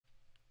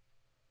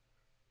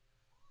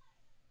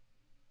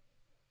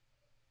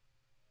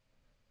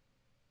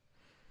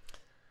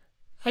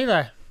Hey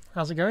there,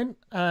 how's it going?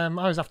 I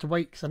always have to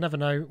wait because I never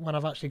know when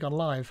I've actually gone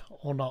live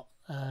or not.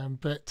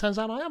 But it turns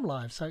out I am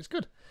live, so it's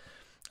good.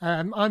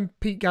 I'm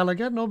Pete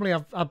Gallagher. Normally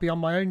I'd be on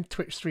my own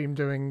Twitch stream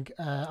doing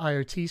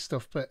IoT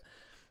stuff, but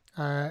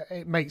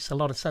it makes a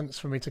lot of sense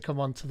for me to come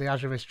onto the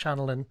Azurist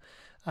channel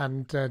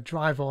and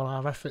drive all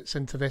our efforts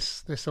into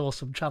this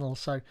awesome channel.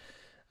 So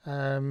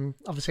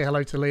obviously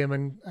hello to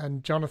Liam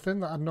and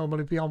Jonathan that I'd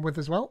normally be on with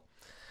as well.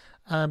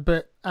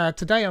 But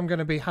today I'm going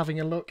to be having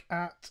a look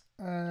at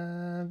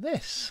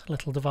this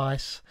little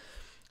device.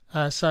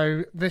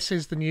 So this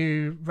is the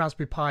new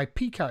Raspberry Pi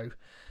Pico,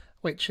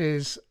 which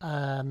is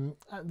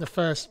the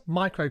first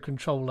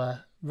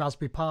microcontroller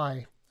Raspberry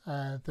Pi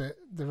that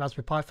the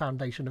Raspberry Pi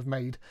Foundation have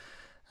made.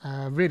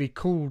 Really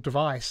cool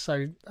device.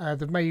 So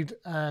they've made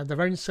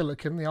their own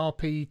silicon, the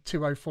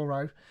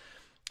RP2040,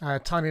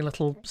 tiny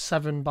little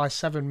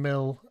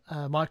 7x7mm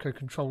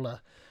microcontroller,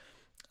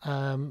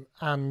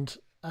 and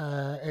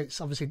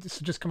it's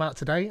just come out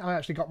today. I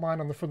actually got mine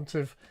on the front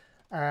of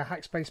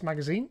Hackspace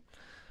magazine,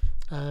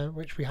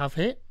 which we have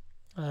here.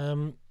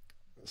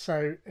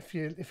 So if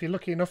you're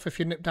lucky enough, if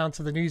you nip down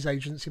to the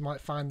newsagents, you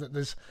might find that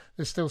there's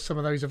still some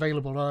of those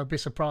available. I'd be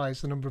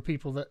surprised the number of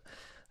people that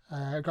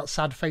have got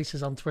sad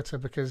faces on Twitter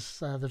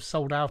because they've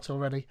sold out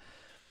already.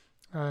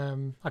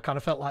 I kind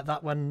of felt like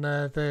that when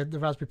the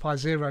Raspberry Pi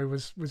Zero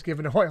was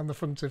given away on the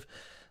front of,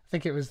 I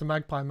think it was the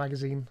Magpie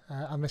magazine.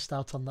 I missed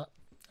out on that.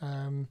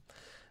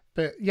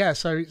 But yeah,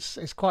 so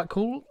it's quite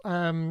cool.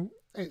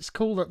 It's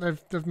cool that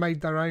they've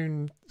made their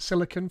own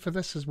silicon for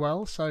this as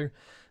well. So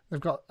they've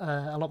got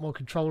a lot more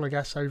control, I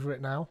guess, over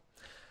it now.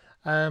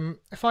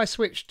 If I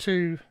switch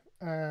to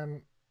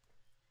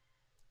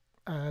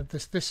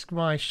this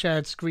my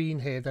shared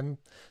screen here, then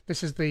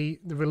this is the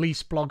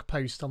release blog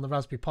post on the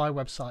Raspberry Pi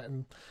website,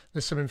 and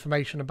there's some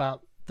information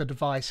about the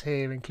device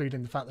here,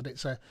 including the fact that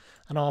it's an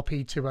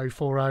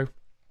RP2040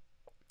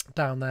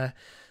 down there.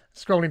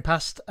 Scrolling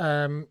past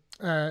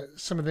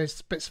some of these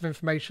bits of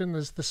information,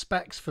 there's the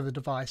specs for the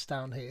device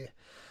down here.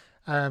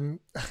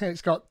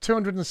 It's got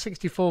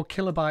 264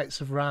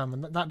 kilobytes of RAM,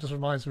 and that just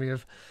reminds me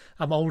of,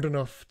 I'm old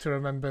enough to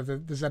remember the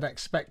ZX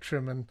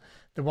Spectrum and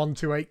the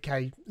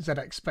 128K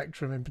ZX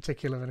Spectrum in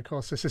particular, and of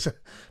course this is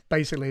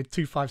basically a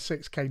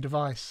 256K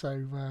device,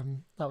 so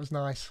that was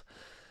nice.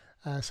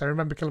 So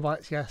remember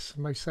kilobytes? Yes,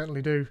 most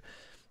certainly do.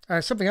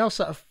 Something else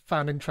that I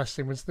found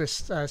interesting was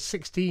this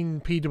 16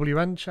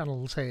 PWM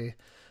channels here.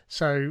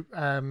 So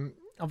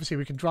obviously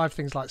we can drive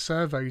things like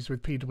servos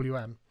with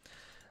PWM.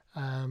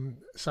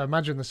 So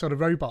imagine the sort of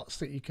robots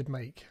that you could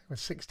make with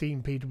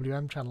 16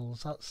 PWM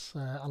channels. That's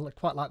I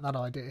quite like that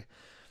idea.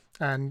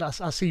 And I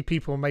see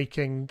people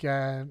making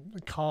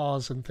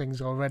cars and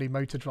things already,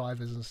 motor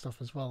drivers and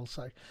stuff as well.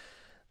 So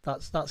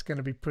that's going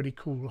to be pretty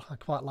cool. I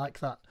quite like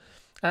that.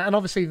 And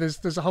obviously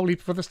there's a whole heap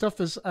of other stuff.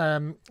 There's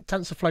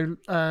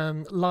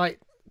TensorFlow Lite,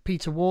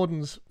 Peter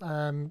Warden's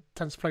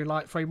TensorFlow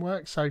Lite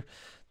framework. So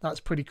that's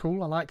pretty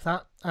cool. I like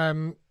that.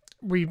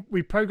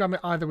 We program it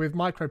either with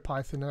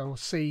MicroPython or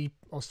C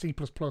or C++.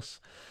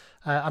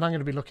 And I'm going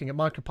to be looking at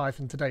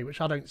MicroPython today,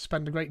 which I don't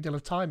spend a great deal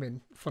of time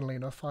in, funnily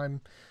enough.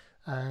 I'm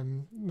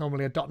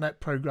normally a .NET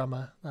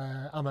programmer.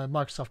 I'm a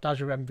Microsoft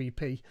Azure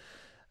MVP.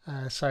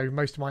 So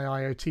most of my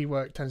IoT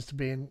work tends to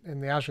be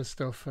in the Azure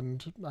stuff,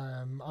 and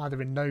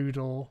either in Node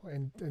or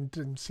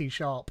in C#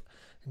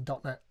 in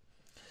 .NET.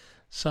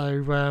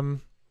 So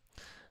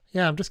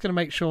yeah, I'm just going to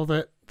make sure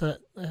that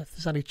if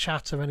there's any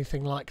chat or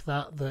anything like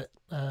that,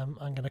 I'm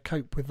going to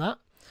cope with that,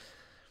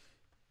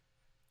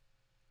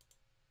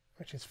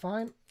 which is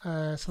fine.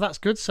 So that's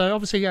good. So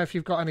obviously, yeah, if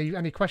you've got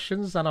any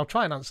questions, then I'll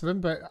try and answer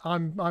them. But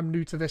I'm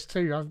new to this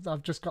too.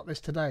 I've just got this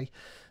today.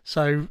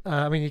 So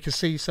I mean, you can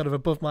see sort of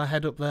above my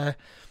head up there,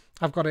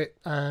 I've got it.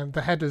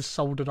 The header's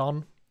soldered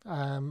on,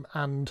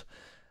 and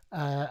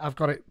I've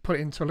got it put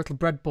into a little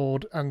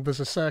breadboard, and there's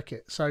a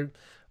circuit. So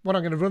what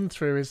I'm going to run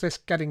through is this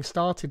getting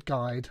started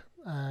guide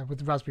with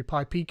the Raspberry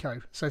Pi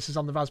Pico. So this is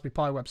on the Raspberry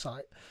Pi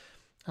website.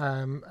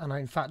 And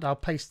in fact, I'll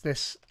paste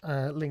this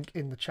link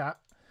in the chat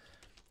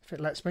if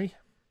it lets me.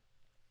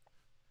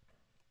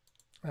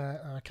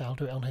 Okay, I'll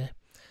do it on here.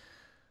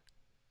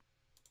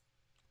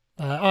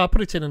 I'll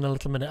put it in a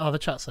little minute. Oh, the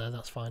chat's there.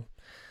 That's fine.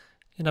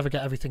 You never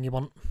get everything you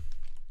want.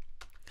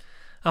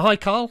 Hi,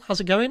 Carl. How's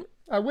it going?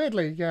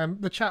 Weirdly,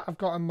 the chat I've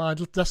got on my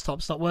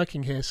desktop's not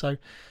working here. So,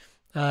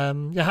 yeah,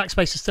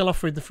 Hackspace is still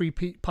offering the free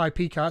Pi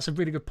Pico. That's a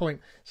really good point.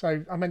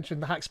 So I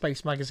mentioned the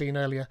Hackspace magazine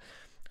earlier.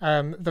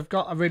 They've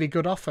got a really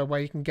good offer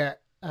where you can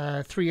get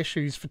 3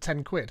 issues for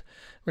 10 quid,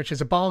 which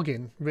is a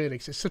bargain, really,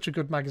 because it's such a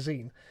good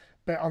magazine.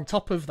 But on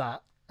top of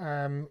that,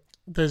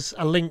 there's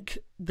a link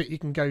that you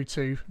can go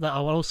to that I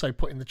will also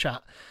put in the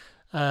chat,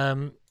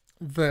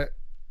 that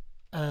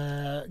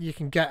you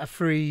can get a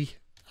free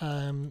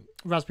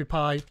Raspberry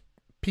Pi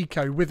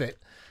Pico with it.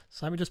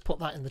 So let me just put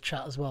that in the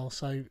chat as well,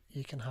 so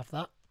you can have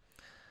that.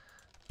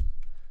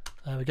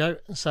 There we go.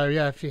 So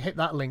yeah, if you hit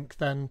that link,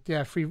 then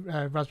yeah, free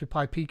Raspberry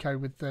Pi Pico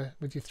with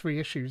your 3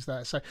 issues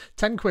there. So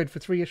 10 quid for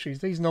 3 issues.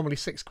 These are normally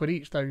 6 quid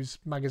each, those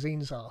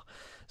magazines are.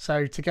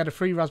 So to get a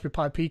free Raspberry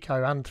Pi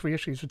Pico and 3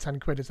 issues for 10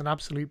 quid is an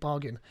absolute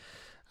bargain.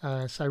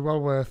 So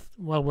well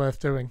worth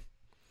doing.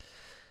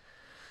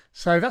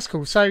 So that's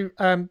cool. So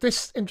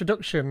this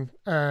introduction,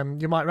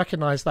 you might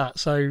recognize that.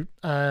 So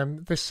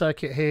this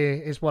circuit here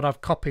is what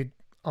I've copied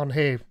on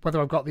here.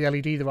 Whether I've got the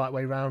LED the right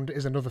way round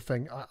is another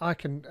thing. I've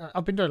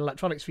been doing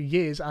electronics for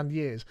years and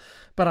years,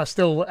 but I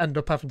still end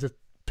up having to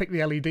pick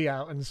the LED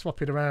out and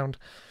swap it around.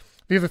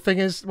 The other thing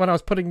is, when I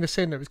was putting this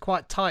in, it was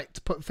quite tight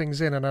to put things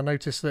in, and I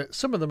noticed that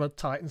some of them are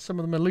tight and some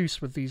of them are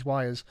loose with these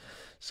wires.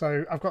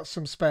 So I've got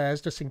some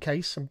spares just in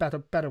case, some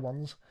better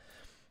ones.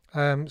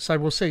 So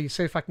we'll see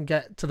if I can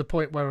get to the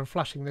point where I'm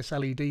flashing this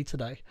LED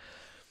today.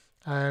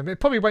 It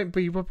probably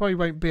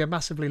won't be a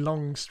massively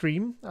long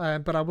stream,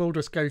 but I will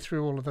just go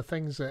through all of the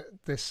things that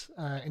this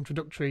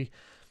introductory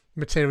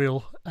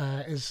material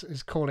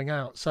is calling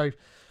out. So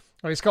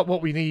it's got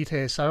what we need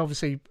here. So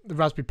obviously the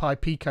Raspberry Pi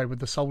Pico with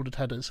the soldered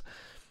headers.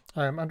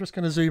 I'm just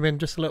going to zoom in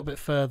just a little bit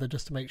further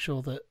just to make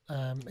sure that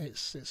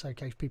it's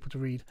okay for people to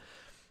read.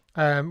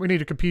 We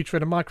need a computer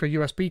and a micro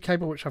USB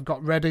cable, which I've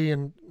got ready,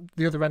 and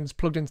the other end's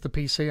plugged into the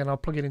PC, and I'll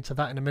plug it into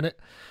that in a minute.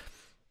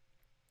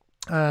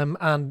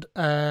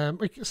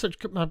 Such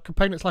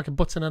components like a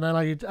button and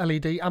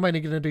LED. I'm only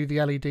going to do the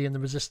LED and the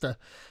resistor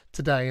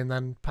today, and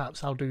then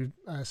perhaps I'll do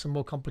some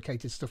more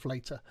complicated stuff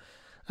later.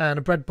 And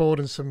a breadboard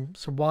and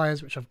some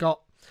wires, which I've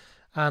got.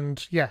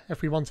 And yeah,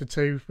 if we wanted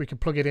to, we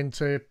could plug it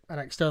into an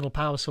external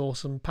power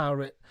source and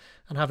power it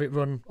and have it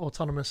run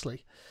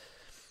autonomously.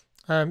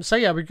 So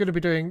yeah, we're going to be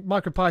doing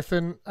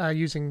MicroPython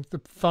using the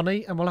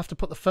Thonny, and we'll have to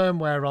put the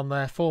firmware on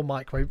there for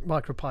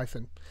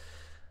MicroPython.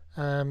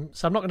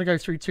 So I'm not going to go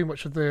through too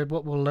much of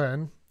what we'll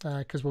learn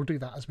because we'll do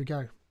that as we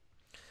go.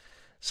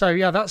 So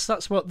yeah,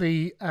 that's what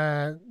the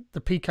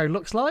Pico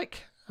looks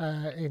like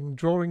in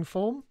drawing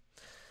form,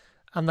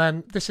 and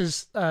then this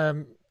is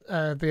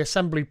the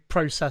assembly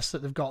process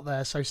that they've got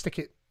there. So stick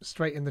it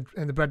straight in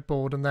the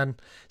breadboard, and then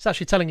it's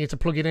actually telling you to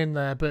plug it in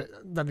there, but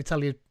then they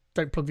tell you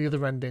don't plug the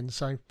other end in.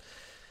 So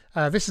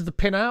this is the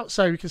pin out,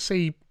 so you can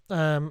see.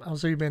 I'll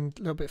zoom in a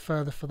little bit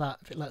further for that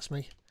if it lets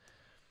me.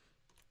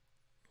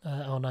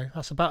 Oh no,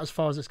 that's about as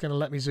far as it's going to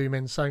let me zoom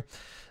in. So,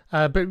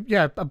 but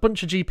yeah, a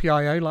bunch of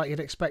GPIO like you'd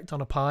expect on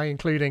a Pi,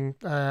 including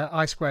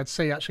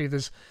I2C. Actually,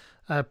 there's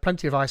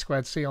plenty of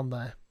I2C on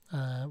there,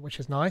 which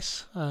is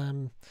nice.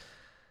 In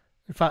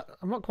fact,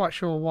 I'm not quite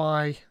sure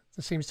why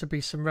there seems to be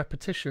some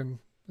repetition.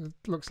 It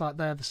looks like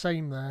they're the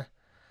same there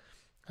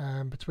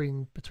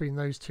between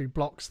those two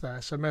blocks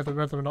there. So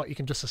whether or not you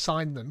can just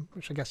assign them,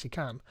 which I guess you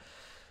can,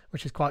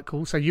 which is quite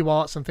cool. So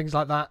UARTs and things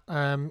like that,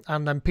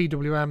 and then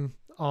PWM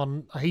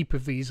on a heap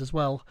of these as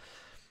well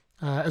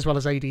as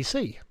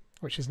ADC,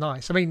 which is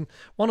nice. I mean,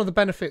 one of the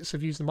benefits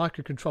of using the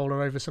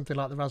microcontroller over something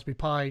like the Raspberry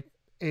Pi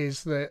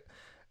is that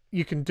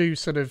you can do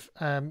sort of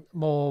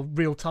more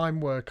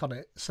real-time work on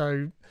it.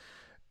 So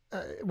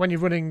when you're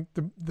running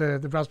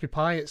the Raspberry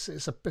Pi,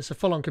 it's a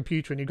full-on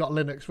computer, and you've got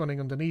Linux running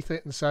underneath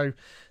it, and so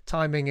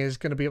timing is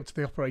going to be up to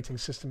the operating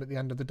system at the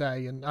end of the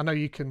day. And I know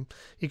you can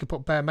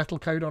put bare metal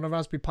code on a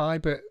Raspberry Pi,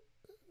 but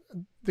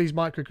these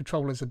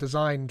microcontrollers are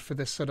designed for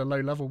this sort of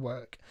low-level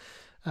work,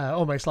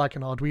 almost like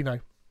an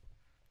Arduino.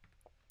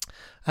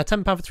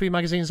 £10 for 3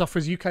 magazines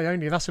offers UK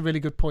only. That's a really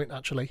good point,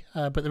 actually.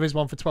 But there is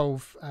one for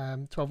 12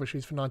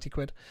 issues for 90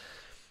 quid.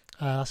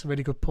 That's a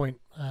really good point.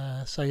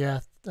 So yeah,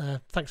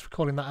 thanks for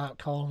calling that out,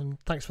 Carl,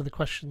 and thanks for the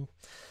question.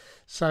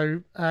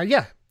 So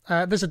yeah,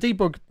 there's a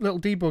little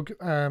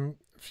debug,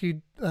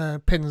 few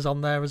pins on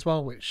there as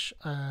well, which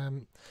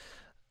I'm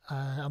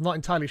not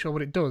entirely sure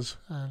what it does.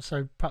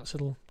 So perhaps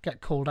it'll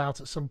get called out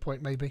at some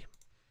point, maybe.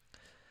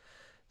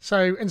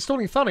 So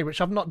installing Thonny,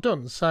 which I've not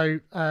done. So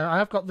I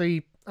have got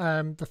the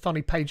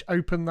Thonny page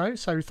open though.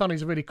 So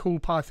Thonny's a really cool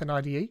Python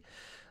IDE.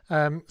 So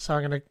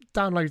I'm going to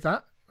download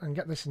that and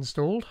get this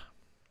installed.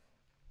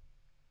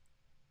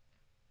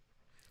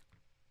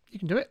 You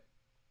can do it.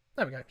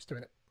 There we go, it's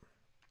doing it.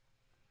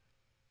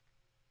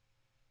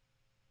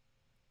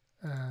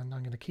 And I'm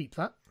going to keep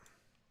that.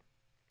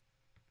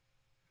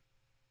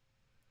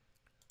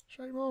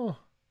 Show more.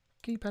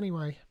 Keep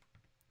anyway.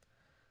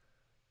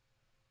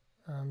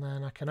 And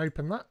then I can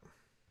open that.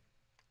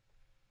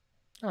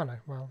 Oh no,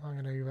 well I'm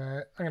going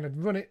to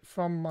run it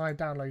from my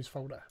downloads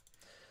folder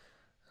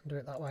and do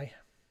it that way.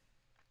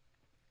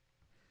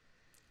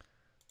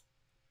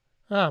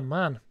 Oh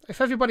man, if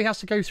everybody has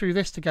to go through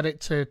this to get it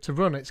to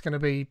run, it's going to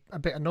be a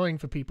bit annoying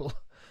for people.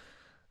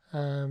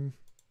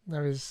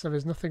 There is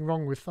nothing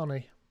wrong with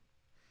Thonny.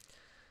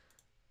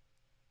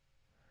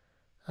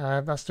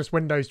 That's just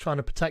Windows trying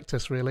to protect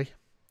us, really.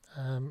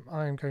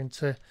 I am going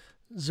to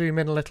zoom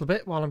in a little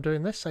bit while I'm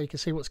doing this so you can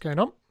see what's going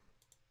on.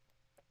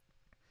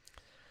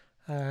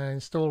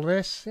 Install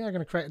this. Yeah, I'm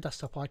going to create a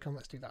desktop icon.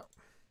 Let's do that.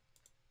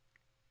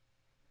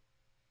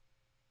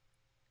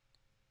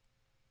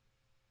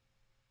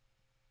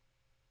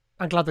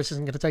 I'm glad this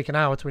isn't going to take an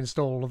hour to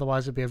install,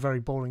 otherwise it'd be a very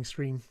boring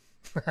stream.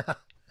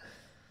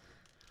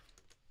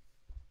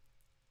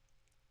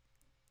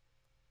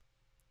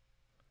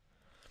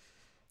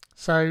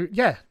 So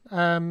yeah,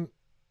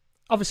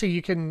 obviously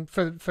you can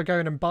for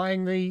going and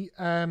buying the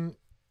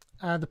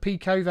the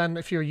Pico, then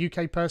if you're a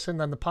UK person,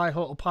 then the Pi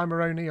Hut or Pi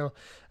Moroni or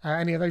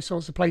any of those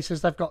sorts of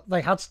places,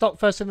 they had stock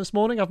first thing this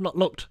morning. I've not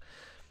looked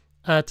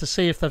to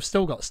see if they've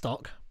still got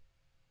stock.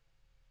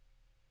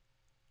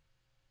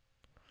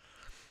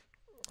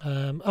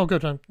 Oh,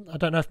 good. I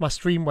don't know if my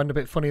stream went a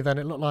bit funny then.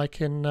 It looked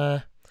like in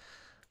the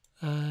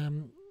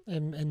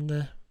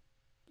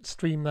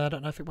stream there. I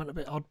don't know if it went a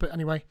bit odd, but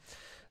anyway,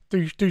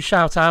 do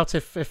shout out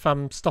if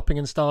I'm stopping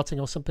and starting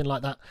or something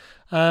like that.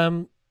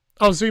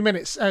 Oh, Zoom in.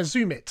 It's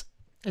Zoom It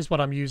is what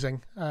I'm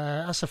using.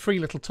 That's a free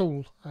little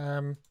tool.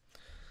 I'll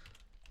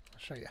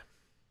show you.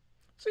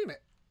 Zoom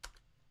It.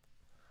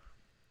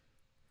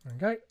 There we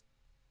go.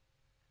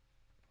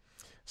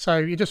 So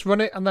you just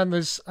run it, and then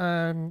there's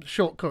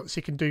shortcuts.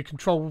 You can do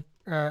Control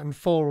and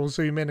 4 or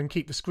zoom in and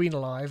keep the screen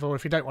alive, or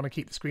if you don't want to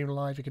keep the screen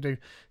alive, you can do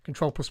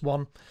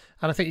Control+1.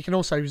 And I think you can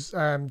also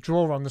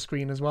draw on the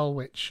screen as well,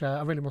 which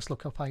I really must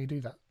look up how you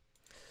do that.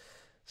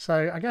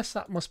 So I guess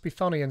that must be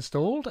Thonny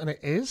installed, and it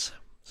is.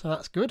 So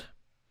that's good.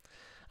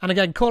 And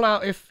again, call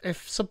out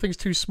if something's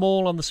too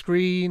small on the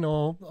screen,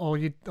 or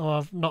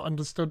I've not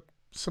understood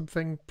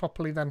something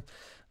properly, then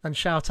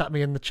shout at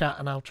me in the chat,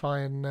 and I'll try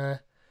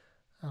and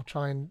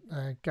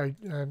go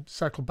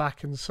circle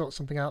back and sort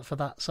something out for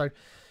that. So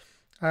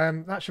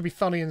that should be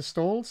Thonny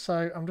installed.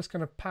 So I'm just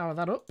going to power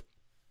that up.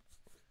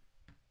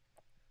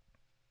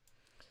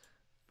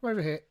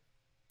 Over here.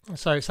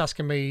 So it's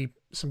asking me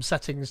some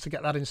settings to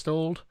get that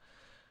installed.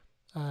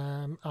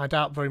 I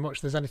doubt very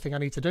much there's anything I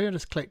need to do. I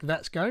just click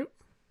Let's Go.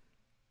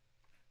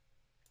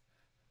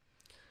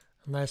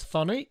 And there's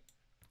Thonny.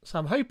 So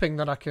I'm hoping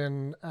that I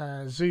can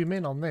zoom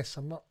in on this.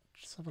 I'm not.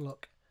 Just have a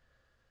look.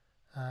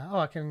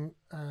 I can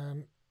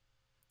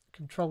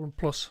Control and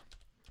plus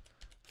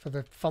for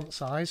the font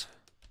size.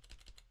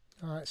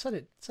 It said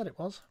it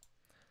was.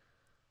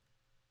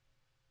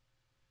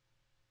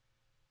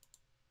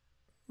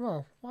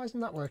 Well, why isn't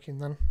that working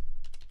then?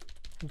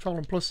 Control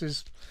and plus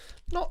is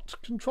not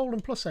control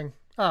and plussing.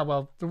 Ah,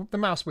 well, the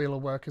mouse wheel will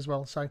work as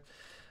well, so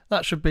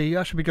that should be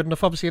good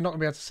enough. Obviously, you're not going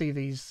to be able to see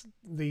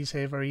these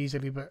here very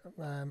easily, but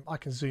I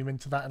can zoom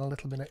into that in a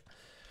little minute.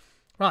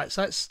 Right,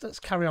 so let's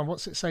carry on.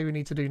 What's it say we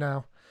need to do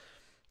now?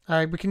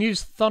 We can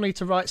use Thonny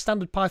to write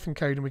standard Python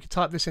code, and we can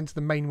type this into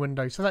the main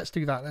window. So let's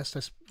do that. Let's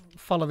just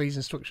follow these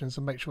instructions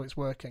and make sure it's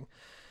working.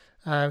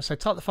 So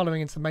type the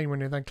following into the main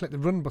window, then click the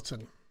Run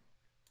button,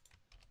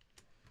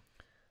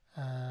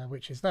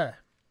 which is there.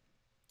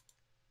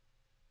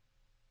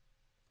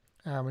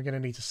 And we're going to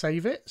need to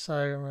save it. So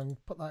I'm going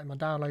to put that in my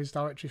downloads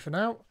directory for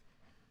now.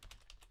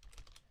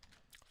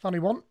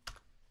 Thonny1.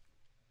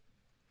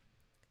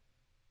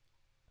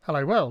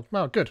 Hello world.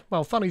 Well, good.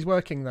 Well, Thonny's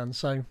working then,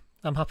 so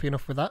I'm happy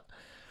enough with that.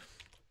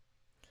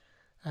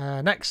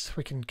 Next,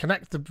 we can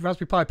connect the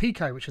Raspberry Pi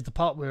Pico, which is the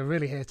part we're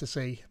really here to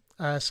see.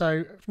 So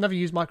if we've never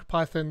used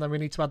MicroPython, then we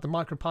need to add the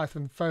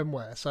MicroPython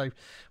firmware. So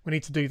we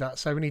need to do that.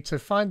 So we need to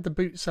find the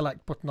boot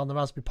select button on the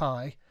Raspberry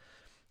Pi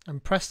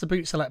and press the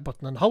boot select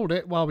button and hold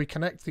it while we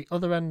connect the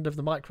other end of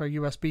the micro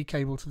USB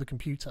cable to the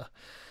computer.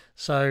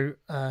 So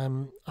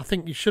I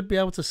think you should be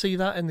able to see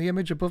that in the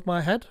image above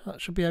my head. That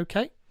should be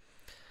okay.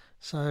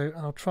 So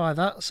I'll try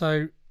that.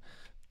 So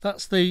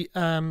that's the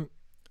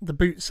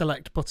boot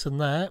select button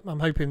there.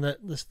 I'm hoping that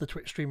the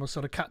Twitch stream will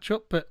sort of catch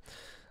up, but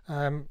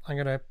I'm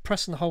going to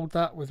press and hold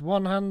that with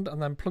one hand and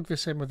then plug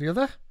this in with the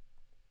other.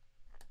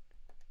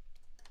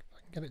 If I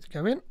can get it to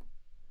go in.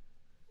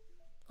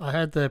 I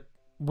heard the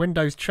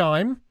Windows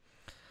chime,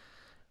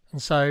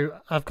 and so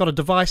I've got a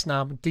device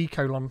now. D:,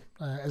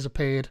 has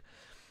appeared,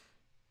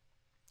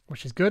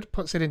 which is good.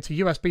 Puts it into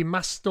USB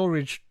mass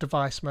storage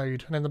device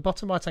mode, and in the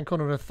bottom right hand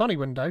corner of the Thonny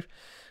window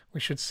we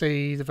should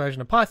see the version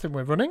of Python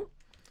we're running.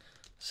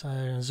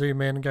 So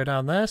zoom in and go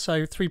down there.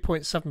 So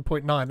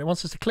 3.7.9. It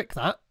wants us to click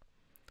that,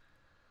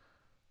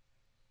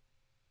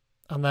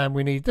 and then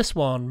we need this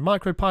one,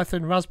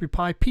 MicroPython Raspberry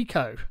Pi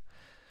Pico.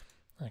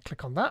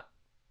 Click on that,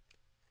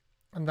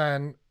 and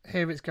then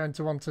here it's going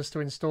to want us to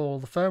install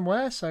the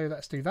firmware, so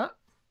let's do that.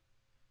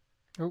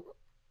 Oh,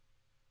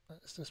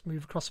 let's just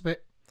move across a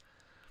bit.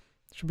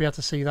 Should be able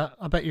to see that.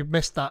 I bet you've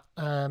missed that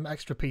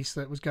extra piece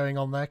that was going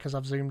on there because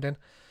I've zoomed in.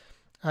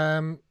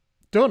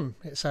 Done,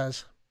 it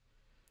says.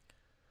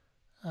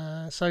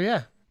 So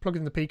yeah, plug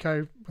in the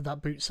Pico with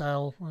that boot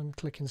cell and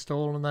click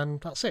install, and then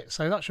that's it.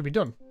 So that should be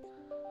done.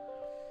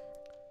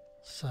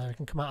 So we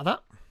can come out of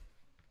that.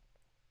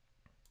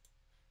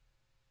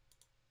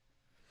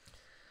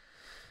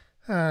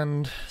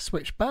 And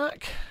switch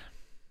back.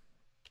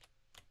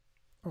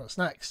 What's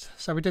next?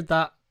 So we did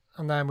that,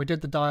 and then we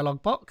did the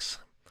dialog box.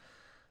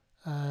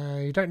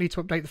 You don't need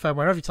to update the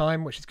firmware every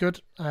time, which is good.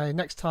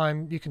 Next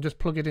time you can just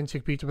plug it into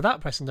your computer without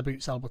pressing the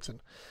boot cell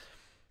button.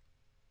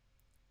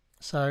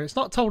 So it's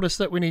not told us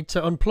that we need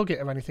to unplug it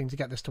or anything to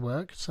get this to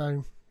work,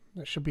 so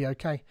it should be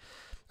okay.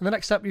 And the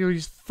next step, you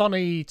use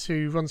Thonny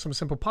to run some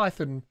simple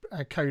Python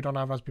code on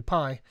our Raspberry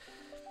Pi.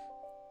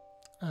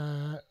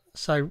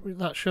 So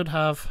that should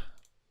have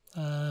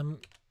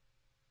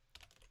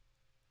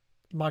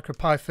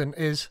MicroPython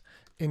is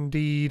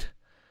indeed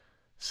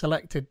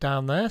selected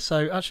down there.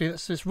 So actually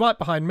it's right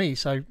behind me,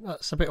 so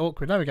that's a bit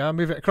awkward. There we go, I'll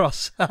move it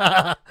across.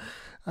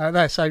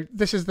 There, so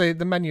this is the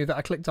menu that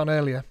I clicked on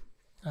earlier.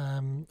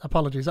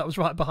 Apologies, that was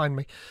right behind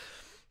me.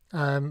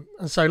 And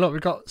so look,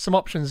 we've got some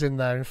options in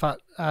there. In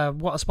fact,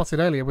 what I spotted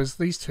earlier was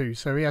these two,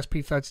 so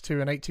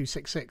ESP32 and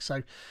 8266.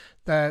 So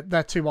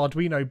they're two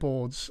Arduino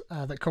boards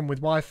that come with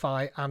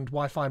Wi-Fi and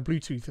Wi-Fi and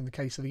Bluetooth in the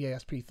case of the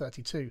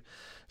ESP32.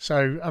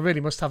 So I really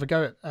must have a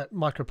go at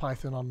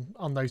MicroPython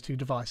on those two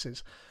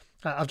devices.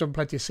 I've done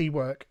plenty of C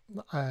work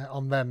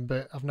on them,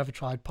 but I've never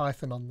tried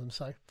Python on them,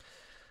 so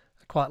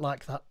I quite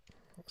like that.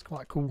 It's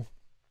quite cool.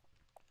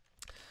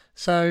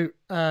 So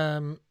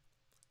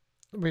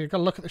we've got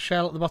to look at the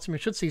shell at the bottom. We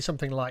should see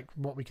something like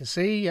what we can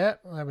see. Yeah,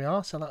 there we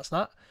are. So that's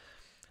that.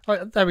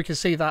 Right, there we can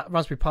see that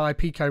Raspberry Pi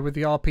Pico with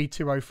the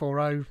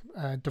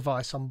RP2040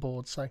 device on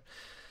board. So,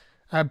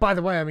 by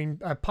the way, I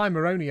mean, Pi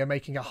Moroni are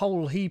making a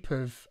whole heap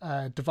of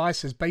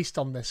devices based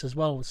on this as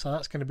well. So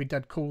that's going to be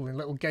dead cool. A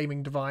little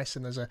gaming device,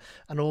 and there's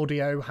an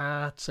audio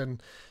hat,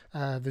 and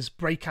there's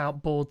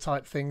breakout board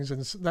type things,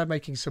 and they're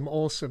making some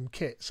awesome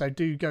kit. So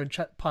do go and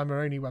check Pi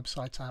Moroni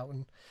website out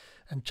and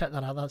check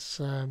that out. That's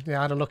yeah,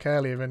 I had a look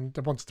earlier and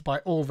I wanted to buy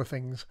all the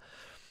things.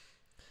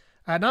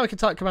 Now we can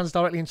type commands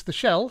directly into the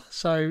shell.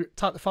 So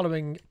type the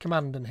following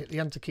command and hit the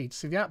enter key to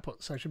see the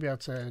output. So I should be able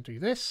to do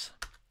this.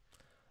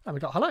 And we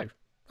got hello.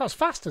 That was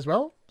fast as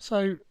well.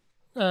 So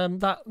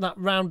that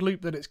round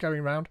loop that it's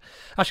going round.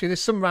 Actually,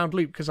 there's some round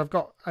loop because I've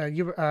got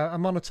a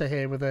monitor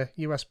here with a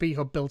USB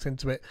hub built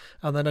into it,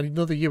 and then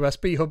another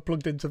USB hub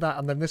plugged into that,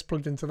 and then this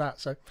plugged into that.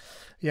 So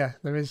yeah,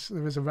 there is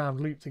a round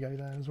loop to go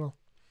there as well.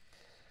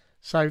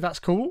 So that's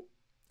cool.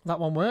 That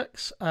one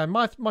works.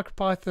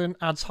 MicroPython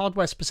adds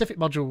hardware-specific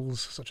modules,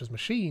 such as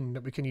machine,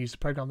 that we can use to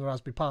program the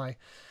Raspberry Pi.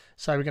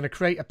 So we're going to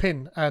create a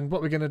pin, and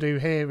what we're going to do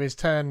here is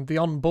turn the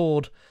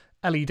onboard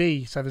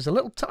LED. So there's a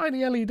little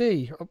tiny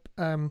LED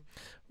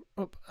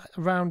up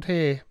around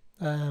here.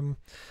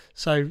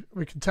 So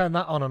we can turn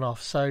that on and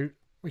off. So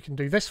we can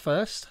do this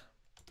first.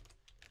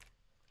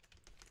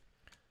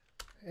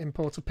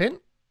 Import a pin.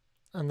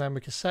 And then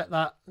we can set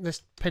that.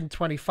 This pin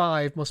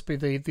 25 must be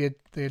the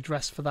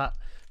address for that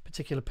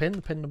particular pin,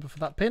 the pin number for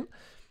that pin.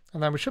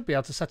 And then we should be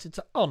able to set it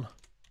to on.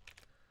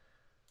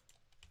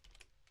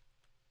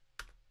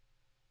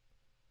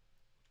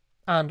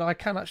 And I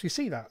can actually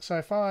see that. So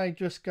if I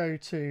just go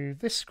to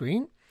this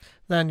screen,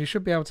 then you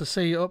should be able to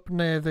see up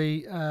near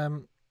the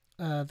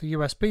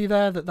USB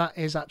there that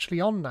is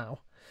actually on now.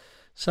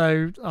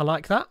 So I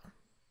like that.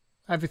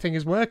 Everything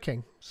is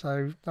working,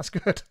 so that's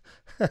good.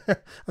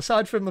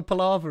 Aside from the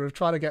palaver of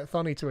trying to get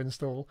Thonny to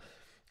install,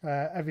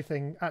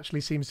 everything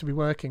actually seems to be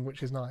working,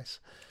 which is nice.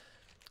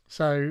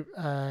 So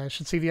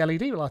should see the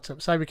LED light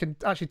up. So we can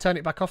actually turn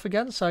it back off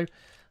again. So I'm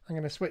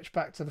going to switch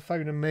back to the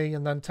phone and me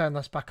and then turn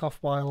this back off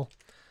while...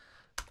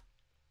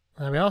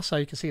 There we are. So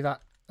you can see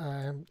that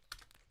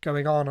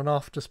going on and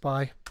off just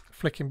by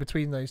flicking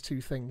between those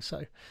two things.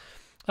 So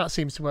that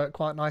seems to work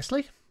quite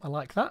nicely. I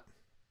like that.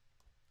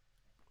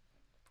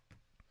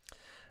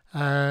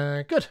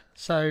 Good.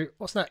 So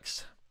what's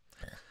next?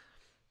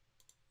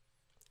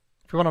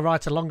 If we want to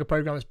write a longer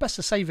program, it's best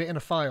to save it in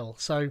a file.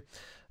 So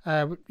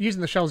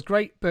using the shell is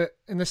great, but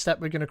in this step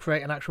we're going to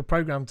create an actual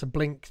program to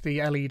blink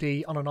the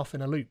LED on and off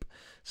in a loop.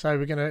 So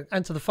we're going to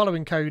enter the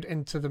following code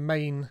into the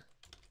main,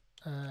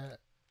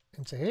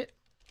 into here.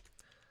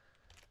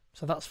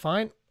 So that's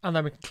fine. And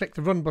then we can click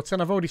the run button.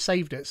 I've already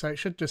saved it, so it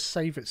should just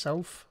save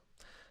itself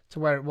to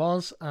where it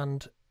was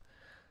and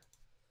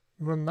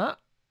run that.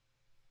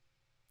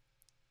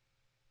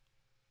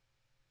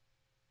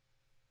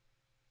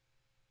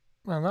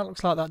 And that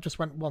looks like that just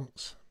went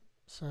once.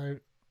 So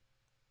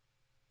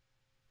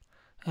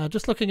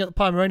just looking at the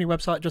Pi Moroni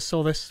website, just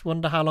saw this.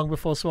 Wonder how long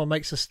before someone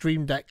makes a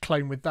Stream Deck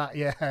clone with that.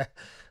 Yeah,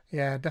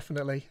 yeah,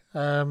 definitely.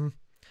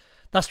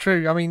 That's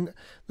true. I mean,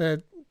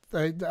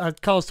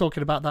 Carl's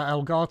talking about that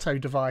Elgato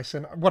device,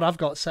 and what I've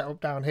got set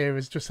up down here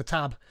is just a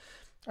tab,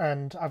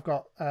 and I've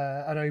got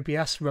an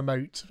OBS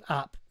remote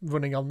app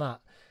running on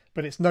that.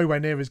 But it's nowhere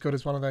near as good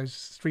as one of those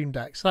Stream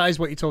Decks. That is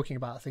what you're talking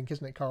about, I think,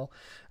 isn't it, Carl?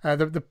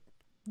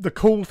 The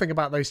cool thing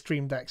about those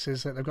Stream Decks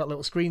is that they've got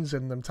little screens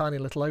in them, tiny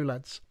little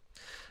OLEDs.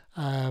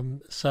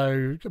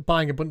 So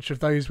buying a bunch of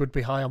those would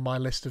be high on my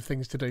list of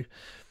things to do.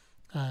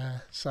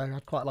 So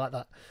I'd quite like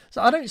that.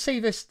 So I don't see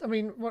this. I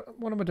mean, what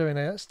am I doing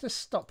here? Let's just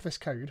stop this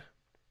code.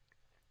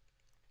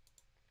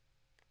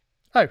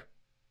 Oh,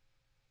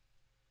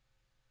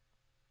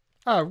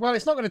 well,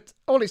 it's not going to.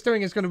 All it's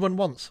doing is going to run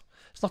once.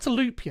 It's not a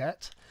loop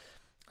yet.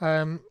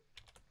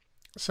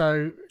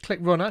 So click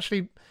run.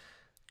 Actually,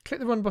 click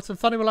the run button.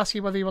 Thonny will ask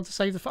you whether you want to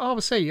save the file. Oh,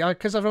 we'll see.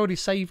 Because I've already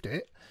saved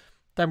it,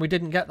 then we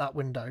didn't get that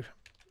window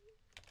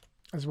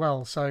as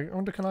well. So I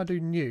wonder, can I do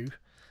new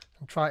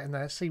and try it in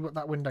there, see what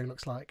that window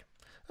looks like.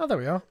 Oh, there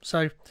we are.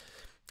 So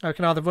I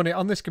can either run it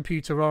on this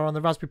computer or on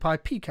the Raspberry Pi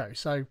Pico.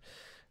 So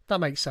that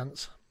makes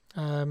sense.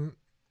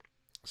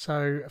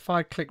 So if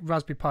I click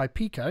Raspberry Pi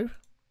Pico,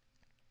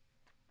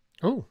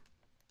 oh,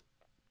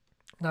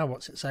 now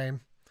what's it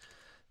saying?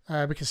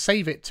 We can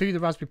save it to the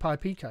Raspberry Pi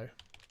Pico.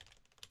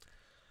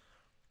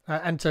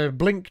 enter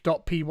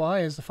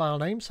blink.py as the file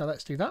name, so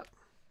let's do that.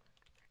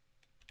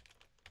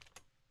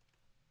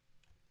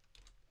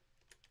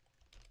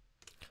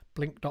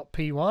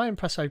 Blink.py and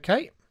press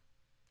OK.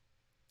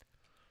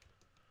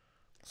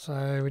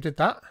 So we did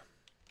that.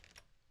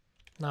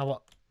 Now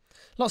what?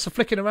 Lots of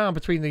flicking around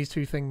between these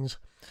two things.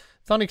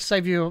 Thonny can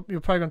save your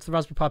program to the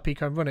Raspberry Pi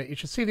Pico and run it. You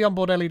should see the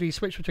onboard LED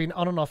switch between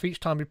on and off each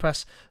time you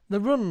press the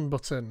run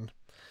button.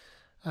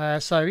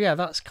 So yeah,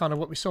 that's kind of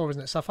what we saw,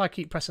 isn't it? So if I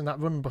keep pressing that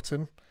run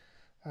button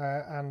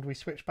and we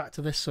switch back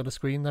to this sort of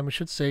screen, then we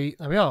should see,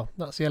 there we are,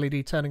 that's the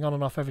LED turning on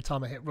and off every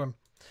time I hit run.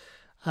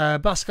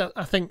 But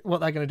I think what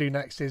they're going to do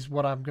next is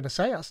what I'm going to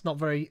say. That's not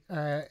very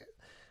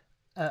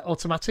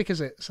automatic,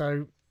 is it?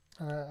 So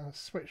I'll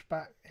switch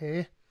back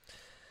here.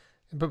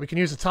 But we can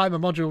use a timer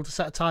module to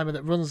set a timer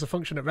that runs the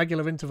function at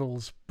regular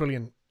intervals.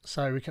 Brilliant.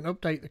 So we can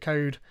update the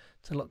code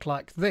to look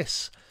like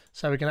this.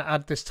 So we're going to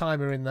add this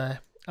timer in there.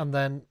 And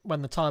then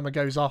when the timer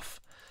goes off,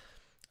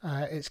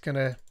 it's going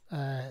to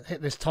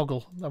hit this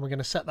toggle. And we're going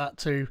to set that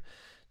to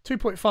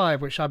 2.5,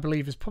 which I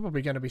believe is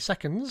probably going to be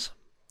seconds.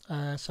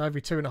 So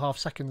every 2.5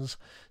 seconds,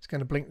 it's going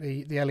to blink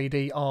the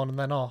LED on and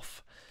then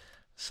off.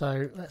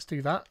 So let's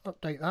do that.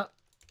 Update that.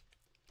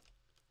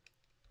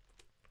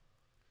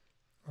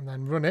 And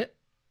then run it.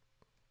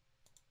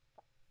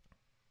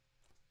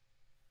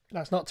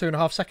 That's not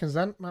 2.5 seconds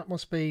then. That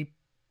must be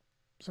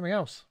something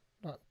else.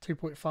 That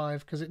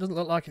 2.5, because it doesn't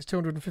look like it's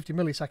 250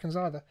 milliseconds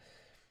either.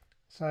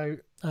 So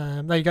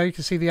there you go. You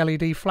can see the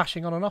LED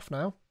flashing on and off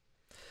now.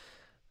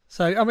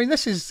 So I mean,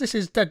 this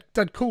is dead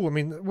cool. I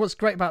mean, what's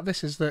great about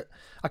this is that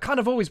I kind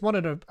of always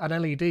wanted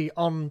an LED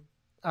on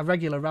a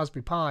regular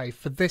Raspberry Pi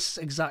for this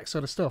exact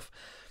sort of stuff.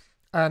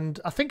 And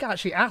I think I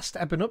actually asked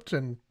Eben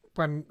Upton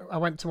when I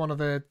went to one of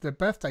the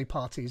birthday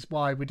parties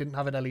why we didn't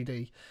have an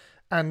LED.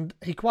 And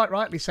he quite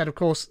rightly said, of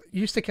course,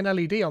 you stick an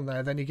LED on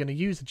there, then you're going to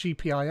use the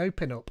GPIO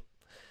pin up.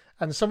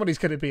 And somebody's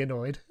going to be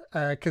annoyed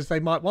because they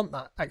might want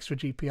that extra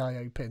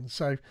GPIO pin.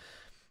 So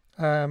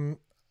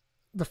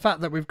the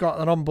fact that we've got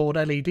an onboard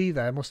LED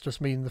there must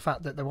just mean the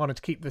fact that they wanted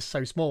to keep this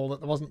so small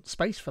that there wasn't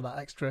space for that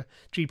extra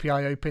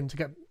GPIO pin to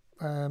get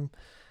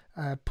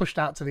pushed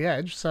out to the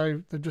edge.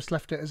 So they've just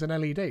left it as an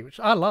LED, which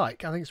I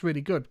like. I think it's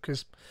really good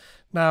because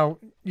now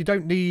you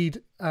don't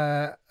need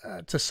to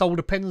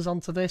solder pins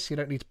onto this. You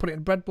don't need to put it in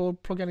a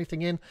breadboard, plug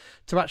anything in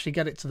to actually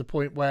get it to the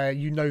point where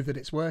you know that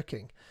it's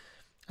working,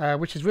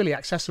 which is really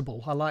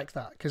accessible. I like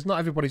that because not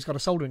everybody's got a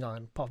soldering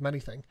iron, apart from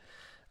anything.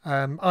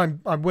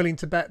 I'm willing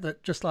to bet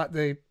that just like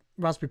the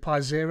Raspberry Pi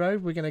Zero,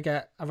 we're going to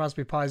get a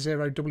Raspberry Pi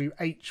Zero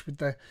WH with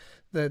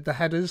the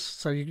headers.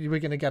 So we're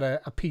going to get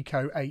a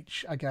Pico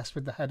H, I guess,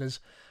 with the headers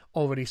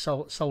already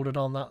soldered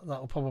on.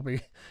 That'll probably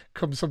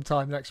come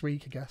sometime next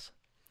week, I guess.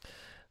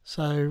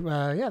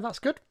 So yeah, that's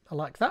good. I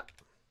like that.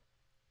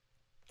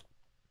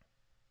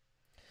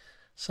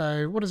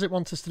 So what does it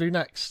want us to do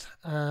next?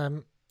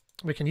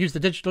 We can use the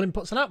digital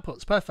inputs and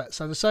outputs. Perfect.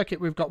 So the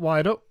circuit we've got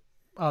wired up,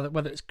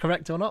 whether it's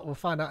correct or not, we'll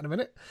find out in a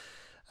minute.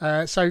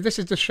 So this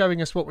is just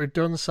showing us what we've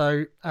done.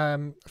 So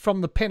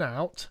from the pin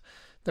out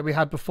that we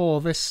had before,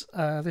 this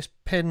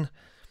pin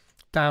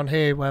down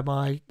here where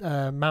my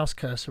mouse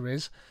cursor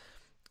is,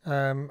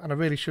 and I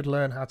really should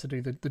learn how to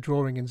do the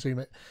drawing and zoom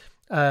it.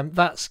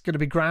 That's going to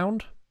be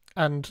ground.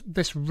 And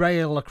this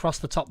rail across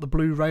the top, the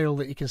blue rail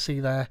that you can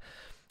see there,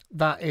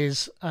 that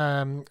is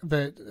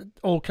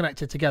all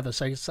connected together.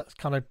 So it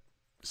kind of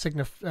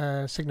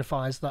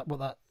signifies that what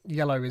that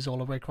yellow is all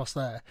the way across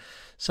there.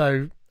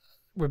 So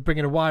we're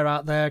bringing a wire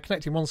out there,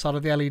 connecting one side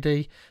of the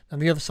LED,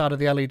 and the other side of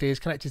the LED is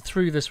connected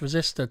through this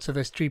resistor to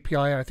this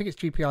GPIO. I think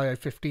it's GPIO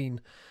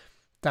 15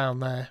 down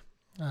there.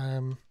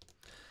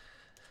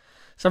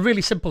 It's a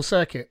really simple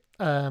circuit.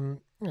 The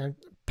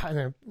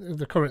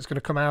current's going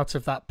to come out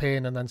of that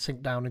pin and then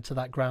sink down into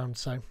that ground,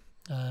 so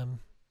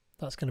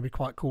that's going to be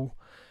quite cool.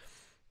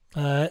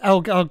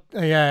 Elgato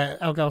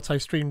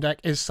Stream Deck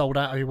is sold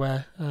out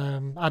everywhere.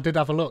 I did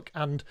have a look,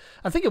 and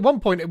I think at one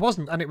point it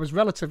wasn't, and it was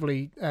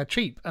relatively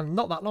cheap, and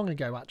not that long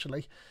ago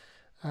actually.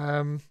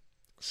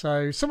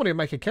 So somebody would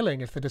make a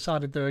killing if they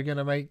decided they were going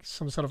to make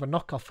some sort of a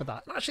knockoff for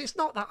that. Actually, it's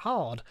not that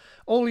hard.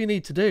 All you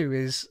need to do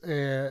is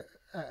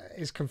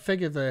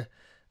configure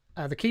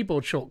the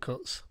keyboard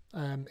shortcuts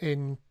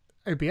in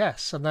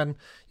OBS, and then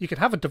you could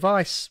have a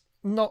device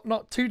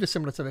not too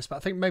dissimilar to this, but I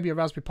think maybe a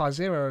Raspberry Pi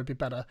Zero would be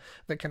better,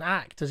 that can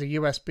act as a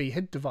USB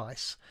HID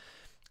device,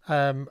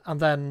 and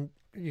then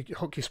you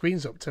hook your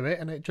screens up to it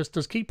and it just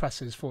does key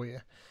presses for you.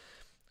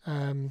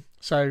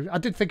 So I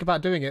did think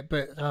about doing it,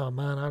 but oh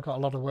man, I've got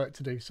a lot of work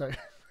to do, so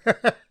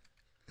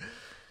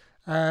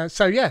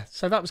so yeah,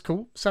 so that was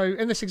cool. So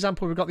in this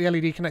example we've got the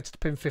LED connected to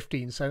pin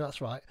 15, so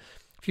that's right.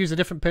 If you use a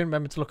different pin,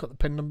 remember to look up the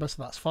pin number,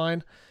 so that's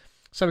fine.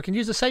 So we can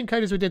use the same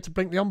code as we did to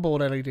blink the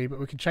onboard LED, but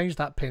we can change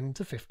that pin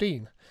to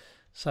 15.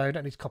 So I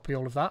don't need to copy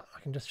all of that.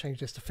 I can just change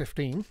this to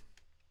 15.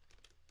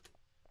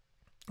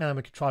 And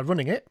we can try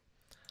running it.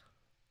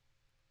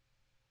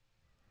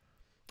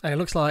 And it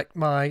looks like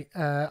my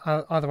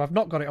either I've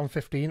not got it on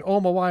 15,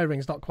 or my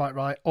wiring's not quite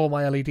right, or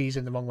my LED's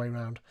in the wrong way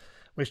round.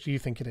 Which do you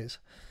think it is?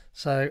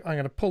 So I'm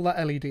going to pull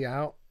that LED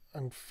out,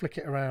 and flick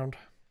it around.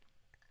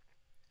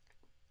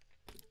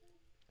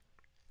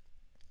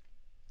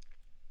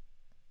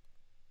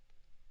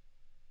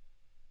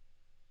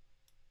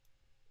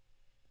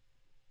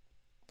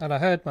 And I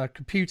heard my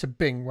computer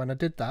bing when I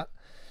did that.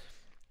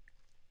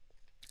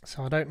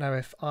 So I don't know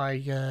if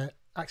I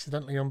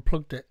accidentally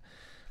unplugged it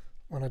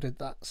when I did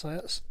that. So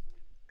that's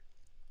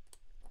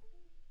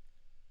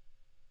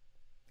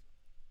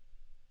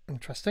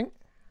interesting.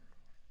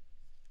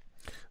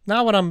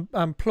 Now when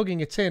I'm plugging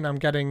it in, I'm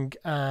getting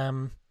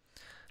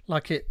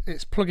like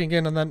it's plugging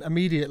in and then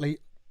immediately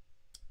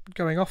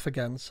going off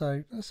again.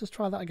 So let's just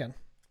try that again.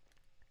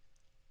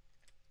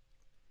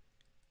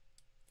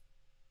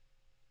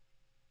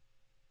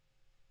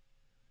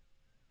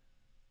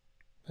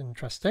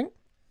 Interesting.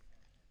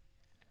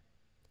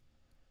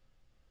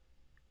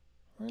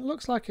 It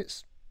looks like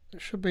it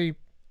should be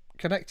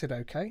connected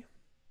okay.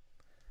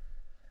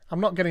 I'm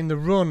not getting the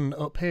run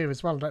up here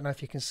as well. I don't know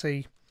if you can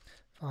see.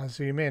 If I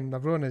zoom in, the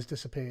run has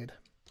disappeared.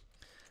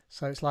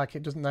 So it's like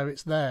it doesn't know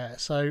it's there.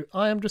 So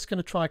I am just going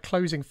to try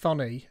closing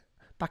Thonny,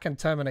 backend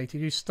terminated.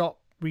 You stop,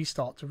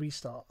 restart to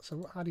restart.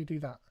 So how do you do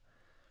that?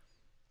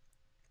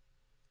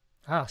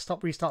 Ah,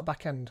 stop, restart,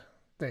 backend.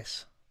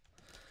 This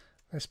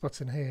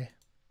button here.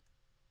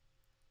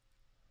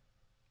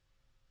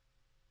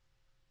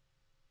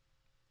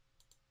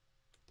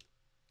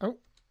 Oh.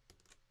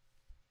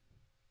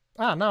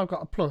 Ah, now I've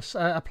got a plus,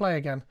 a play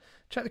again.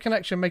 Check the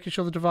connection, making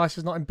sure the device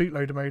is not in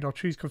bootloader mode, or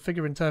choose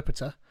configure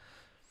interpreter.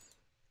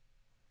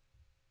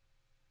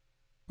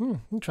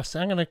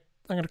 Interesting. I'm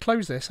gonna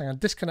close this. I'm gonna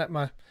disconnect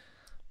my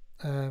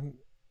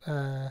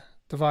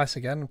device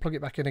again and plug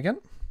it back in again.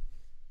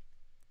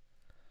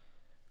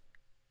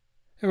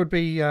 It would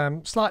be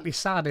slightly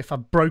sad if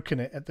I'd broken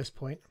it at this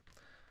point.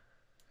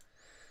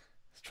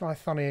 Let's try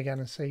Thonny again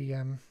and see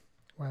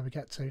where we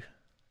get to.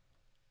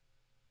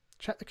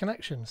 Check the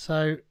connection.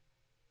 So,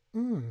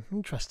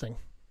 interesting.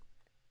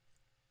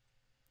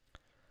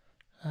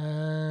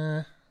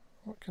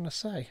 What can I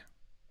say?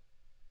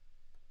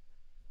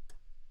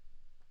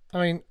 I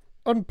mean,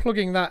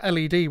 unplugging that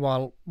LED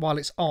while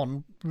it's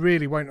on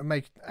really won't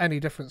make any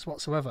difference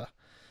whatsoever.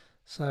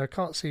 So I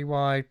can't see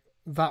why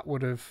that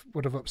would have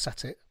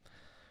upset it.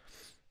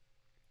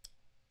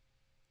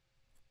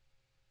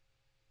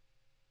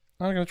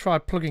 I'm going to try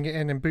plugging it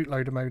in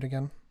bootloader mode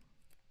again.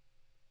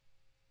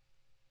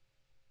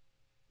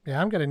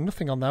 Yeah, I'm getting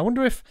nothing on there. I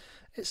wonder if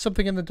it's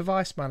something in the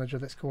device manager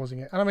that's causing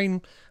it. And I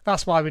mean,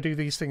 that's why we do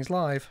these things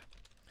live.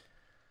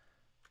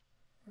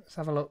 Let's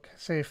have a look,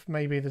 see if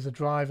maybe there's a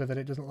driver that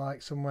it doesn't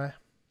like somewhere.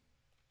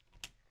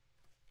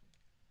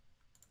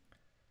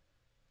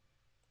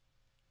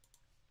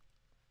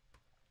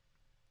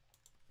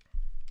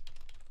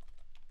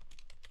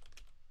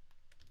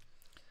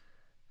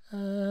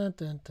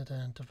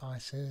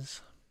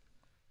 Devices.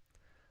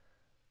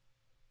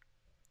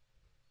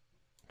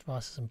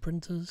 Devices and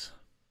printers.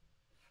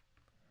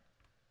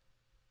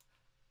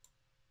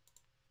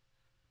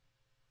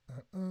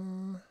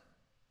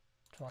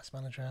 Device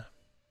manager.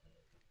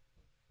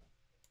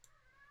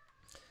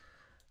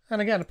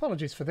 And again,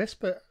 apologies for this,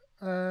 but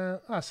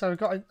so we've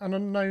got an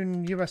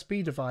unknown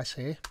USB device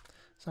here.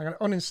 So I'm going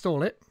to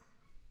uninstall it.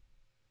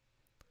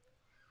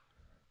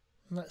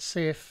 And let's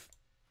see if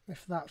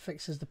that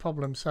fixes the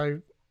problem.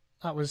 So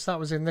that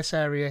was in this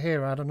area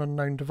here. I had an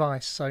unknown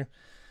device. So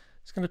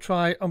it's going to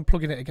try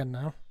unplugging it again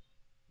now.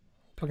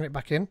 Plugging it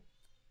back in.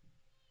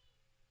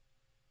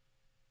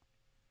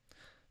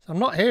 So I'm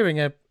not hearing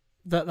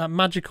that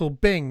magical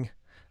bing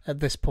at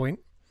this point.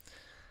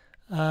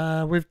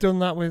 We've done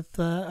that with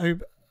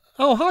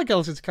oh, hi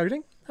Girls Into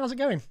Coding. How's it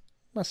going?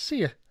 Nice to see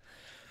you.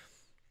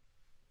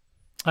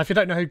 If you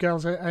don't know who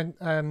Girls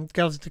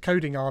Into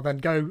Coding are, then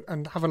go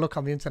and have a look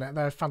on the internet.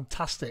 They're a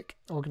fantastic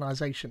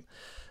organisation.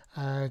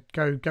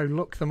 Go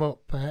look them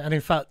up. And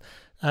in fact,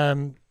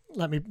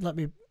 let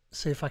me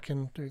see if I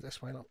can do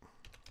this. Wait up.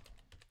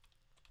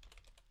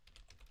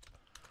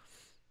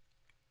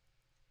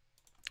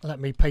 Let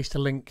me paste a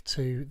link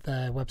to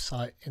their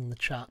website in the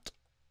chat.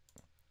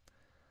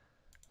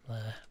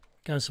 There.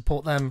 Go and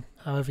support them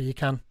however you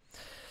can.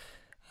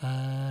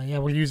 Yeah,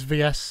 we'll use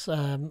VS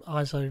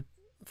ISO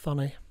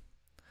Thonny.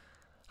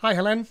 Hi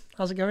Helen,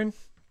 how's it going?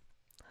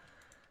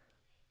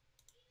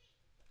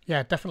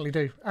 Yeah, definitely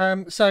do.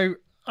 So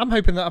I'm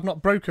hoping that I've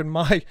not broken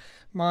my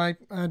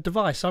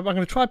device. So I'm going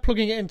to try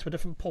plugging it into a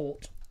different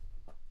port.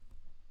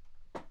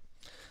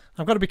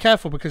 I've got to be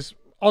careful because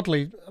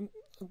oddly,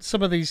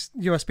 some of these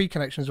USB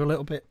connections are a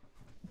little bit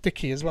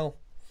dicky as well.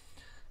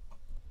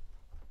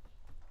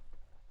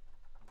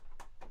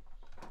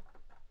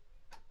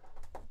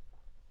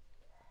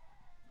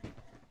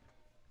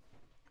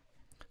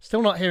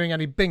 Still not hearing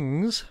any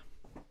bings.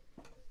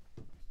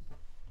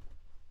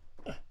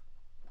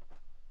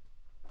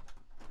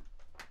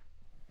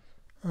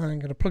 I'm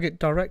going to plug it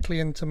directly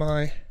into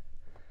my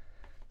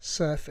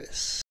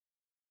Surface.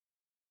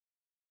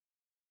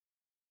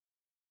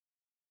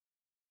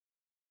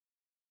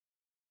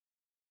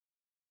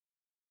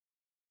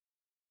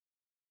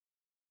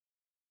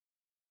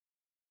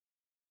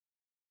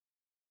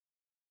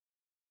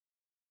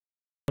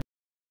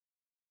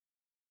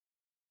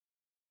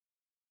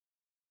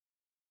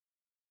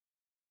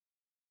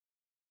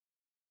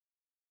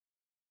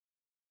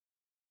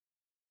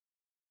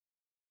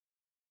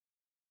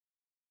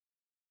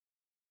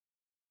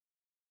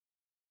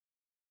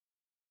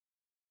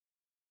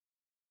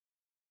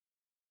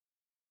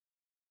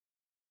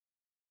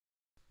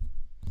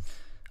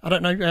 I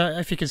don't know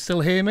if you can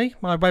still hear me.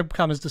 My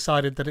webcam has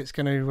decided that it's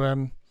going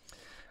to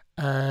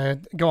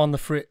go on the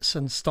fritz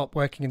and stop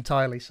working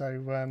entirely. So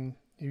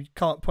you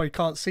probably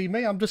can't see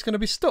me. I'm just going to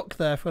be stuck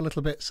there for a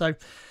little bit. So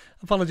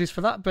apologies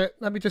for that. But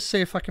let me just see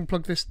if I can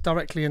plug this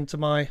directly into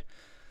my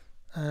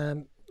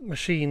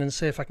machine and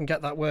see if I can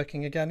get that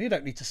working again. You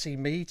don't need to see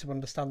me to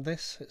understand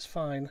this. It's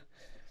fine.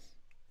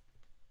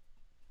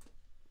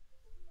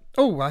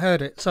 Oh, I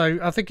heard it. So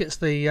I think it's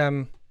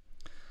the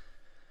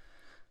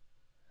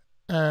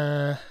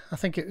I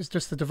think it was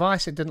just the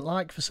device it didn't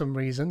like for some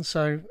reason.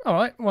 So, all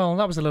right, well,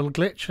 that was a little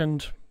glitch,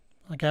 and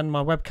again,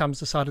 my webcam's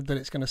decided that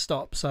it's going to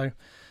stop. So,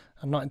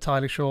 I'm not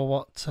entirely sure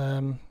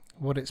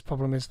what its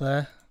problem is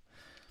there.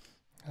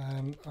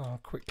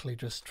 I'll quickly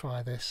just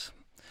try this.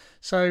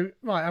 So,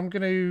 right, I'm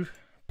going to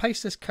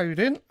paste this code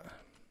in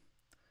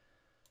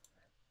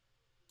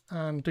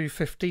and do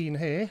 15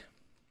 here,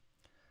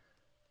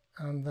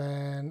 and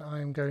then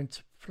I'm going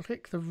to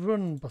click the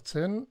run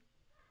button.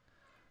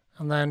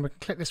 And then we can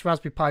click this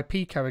Raspberry Pi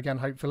Pico again,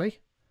 hopefully.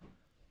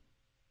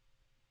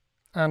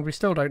 And we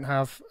still don't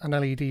have an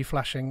LED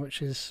flashing,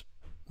 which is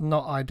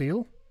not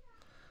ideal.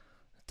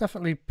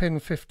 Definitely pin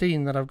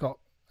 15 that I've got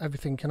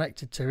everything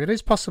connected to. It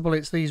is possible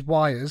it's these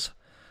wires.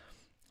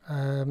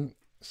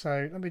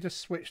 So let me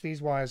just switch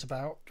these wires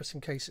about, just in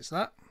case it's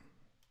that.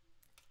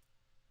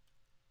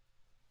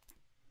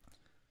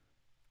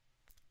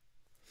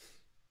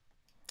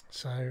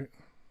 So,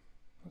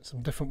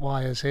 some different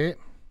wires here.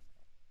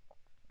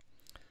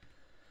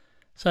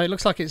 So it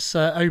looks like it's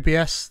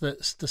OBS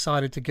that's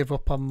decided to give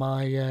up on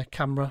my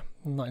camera.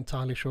 I'm not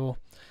entirely sure.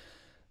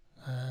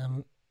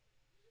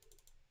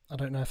 I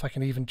don't know if I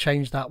can even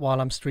change that while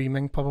I'm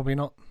streaming. Probably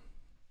not.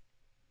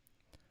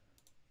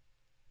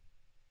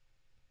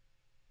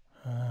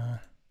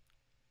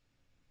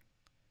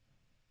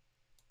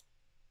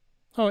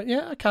 Oh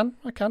yeah, I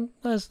can.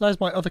 There's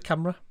my other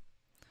camera.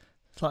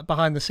 It's like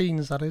behind the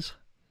scenes, that is.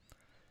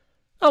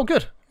 Oh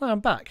good, now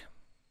I'm back.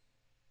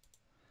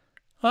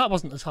 That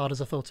wasn't as hard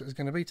as I thought it was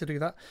going to be to do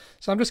that.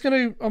 So I'm just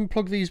going to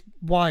unplug these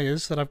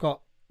wires that I've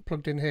got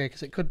plugged in here,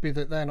 because it could be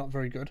that they're not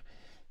very good.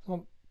 So I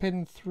want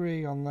pin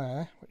 3 on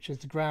there, which is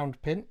the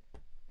ground pin.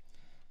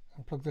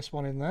 I'll plug this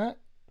one in there.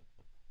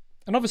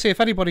 And obviously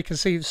if anybody can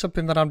see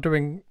something that I'm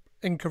doing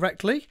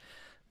incorrectly,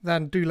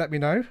 then do let me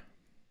know.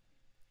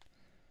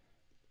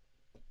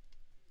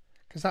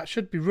 Because that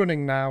should be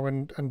running now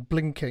and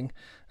blinking.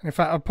 And in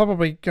fact, I'm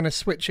probably going to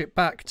switch it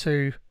back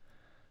to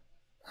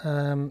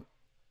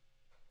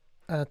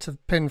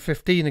pin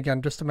 15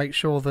 again, just to make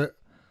sure that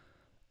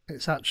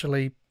it's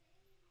actually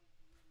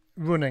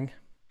running.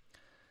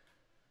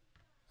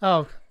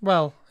 Oh,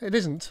 well, it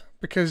isn't,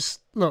 because,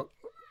 look,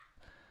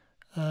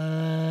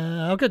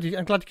 oh good,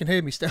 I'm glad you can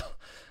hear me still,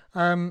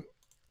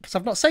 because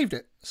I've not saved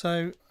it,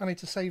 so I need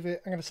to save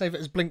it. I'm going to save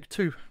it as Blink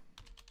 2.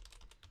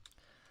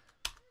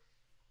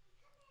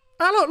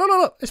 Ah,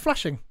 look, it's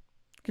flashing.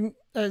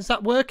 Is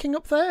that working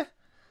up there?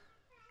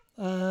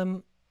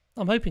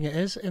 I'm hoping it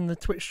is. In the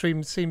Twitch stream,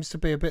 it seems to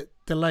be a bit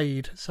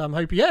delayed, so I'm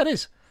hoping... Yeah, it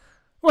is.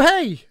 Well,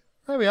 hey!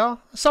 There we are.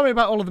 Sorry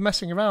about all of the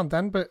messing around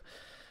then, but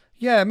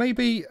yeah,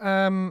 maybe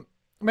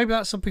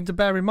that's something to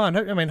bear in mind.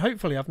 I mean,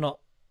 hopefully I've not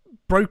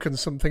broken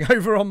something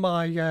over on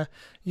my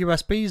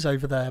USBs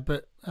over there,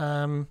 but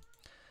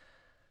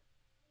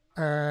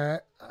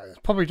it's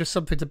probably just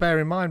something to bear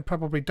in mind.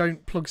 Probably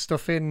don't plug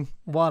stuff in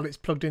while it's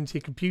plugged into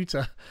your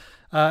computer.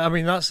 I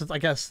mean, that's, I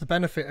guess, the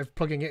benefit of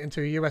plugging it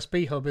into a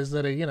USB hub is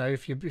that, you know,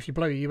 if you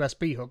blow your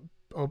USB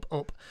hub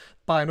up,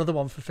 buy another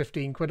one for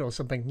 15 quid or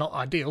something. Not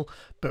ideal,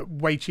 but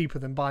way cheaper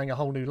than buying a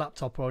whole new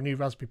laptop or a new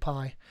Raspberry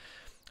Pi.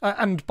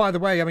 And by the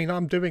way, I mean,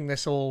 I'm doing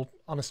this all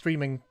on a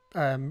streaming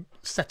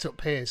setup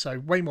here, so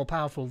way more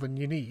powerful than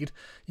you need.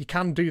 You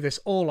can do this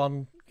all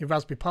on your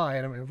Raspberry Pi,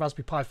 and I mean,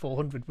 Raspberry Pi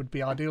 400 would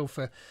be ideal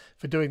for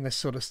doing this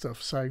sort of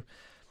stuff. So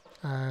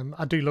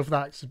I do love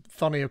that. It's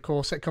Thonny, of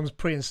course, it comes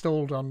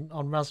pre-installed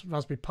on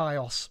Raspberry Pi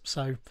OS.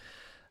 So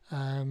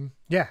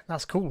yeah,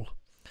 that's cool.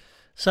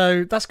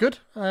 So that's good.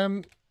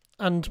 And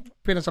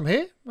being as I'm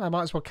here, I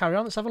might as well carry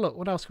on. Let's have a look.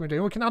 What else can we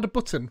do? We can add a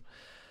button.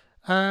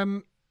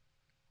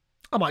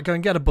 I might go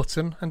and get a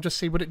button and just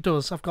see what it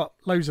does. I've got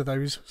loads of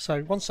those.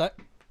 So one sec.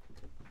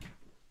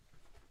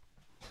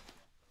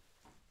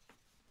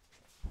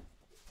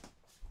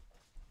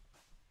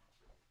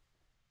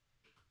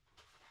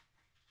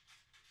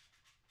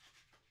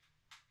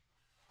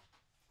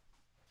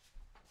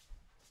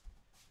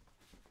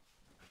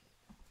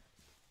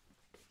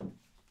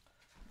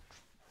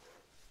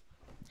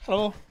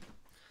 Hello.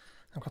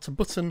 I've got a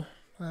button.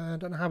 I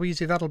don't know how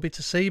easy that'll be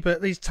to see,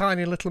 but these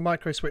tiny little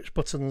micro switch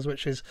buttons,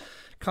 which is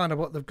kind of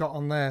what they've got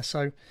on there.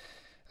 So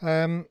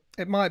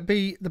it might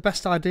be the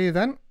best idea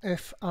then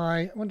if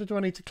I wonder, do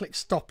I need to click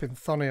stop in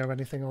Thonny or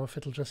anything, or if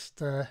it'll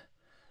just well,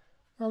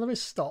 there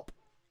is stop,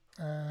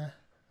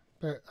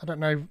 but I don't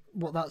know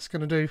what that's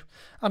going to do.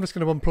 I'm just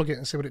going to unplug it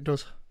and see what it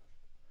does.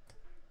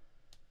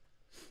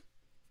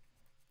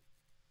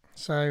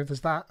 So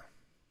there's that.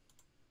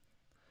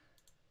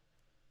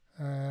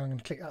 I'm going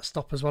to click that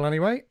stop as well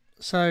anyway.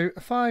 So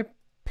if I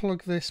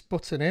plug this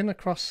button in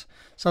across.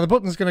 So the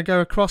button's going to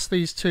go across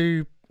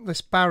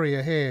this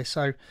barrier here.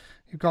 So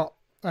you've got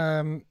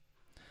a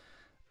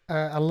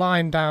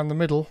line down the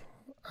middle,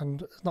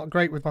 and it's not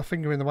great with my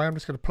finger in the way. I'm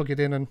just going to plug it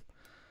in and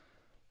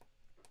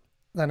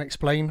then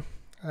explain.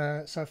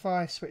 So if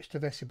I switch to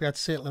this, you'll be able to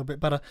see it a little bit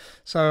better.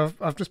 So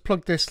I've just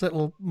plugged this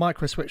little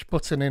micro switch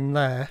button in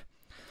there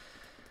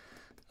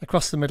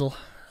across the middle,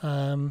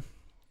 and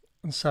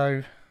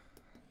so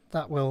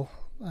that will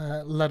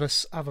let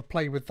us have a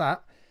play with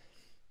that.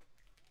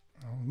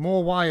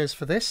 More wires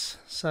for this,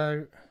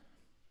 so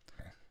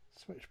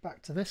switch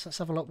back to this. Let's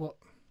have a look what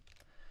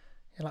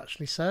it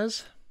actually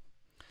says.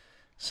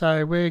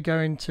 So we're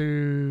going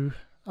to,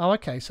 oh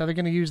okay, so they're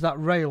going to use that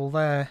rail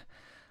there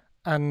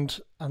and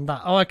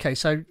that. Oh okay,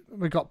 so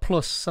we've got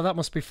plus, so that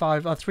must be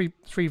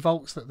 3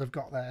 volts that they've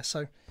got there.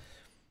 So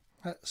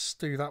let's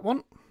do that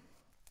one.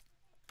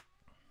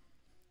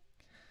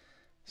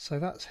 So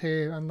that's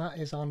here, and that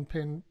is on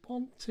pin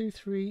 1, 2,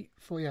 3,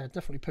 4. Yeah,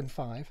 definitely pin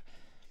 5.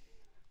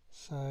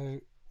 So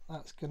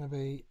that's going to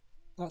be,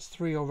 that's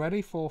 3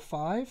 already, 4,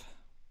 5.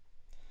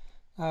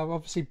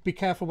 Obviously, be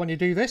careful when you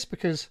do this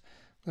because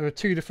there are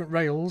 2 different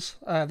rails.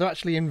 They're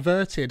actually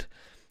inverted,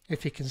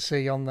 if you can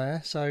see on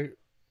there. So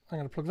I'm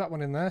going to plug that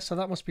one in there. So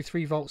that must be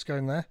 3 volts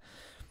going there.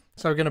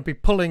 So we're going to be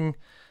pulling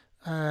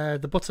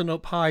the button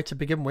up high to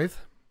begin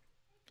with,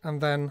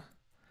 and then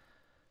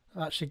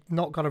I've actually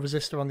not got a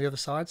resistor on the other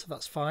side, so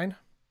that's fine.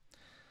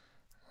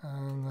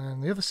 And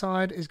then the other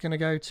side is going to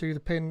go to the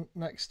pin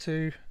next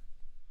to,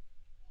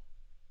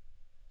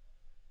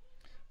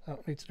 I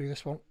don't need to do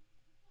this one.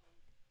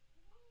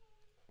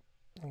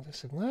 And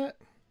this in there.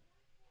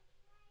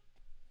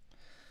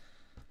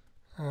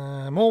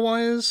 More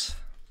wires.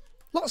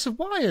 Lots of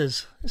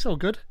wires. It's all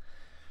good.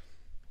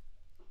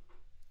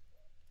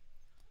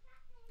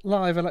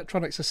 Live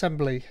electronics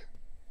assembly.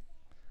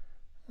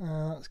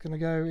 That's going to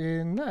go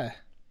in there.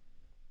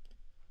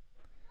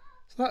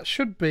 So that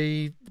should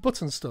be the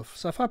button stuff.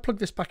 So if I plug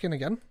this back in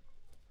again.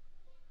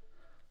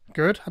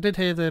 Good. I did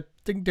hear the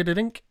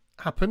dink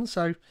happen,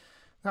 so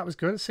that was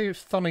good. Let's see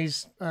if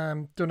Thonny's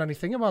done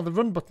anything. Well, the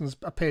run button's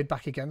appeared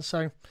back again,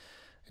 so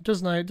it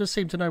does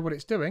seem to know what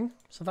it's doing,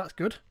 so that's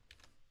good.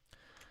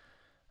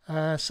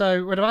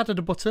 So we'd have added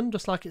a button,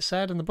 just like it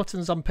said, and the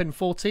button's on pin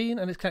 14,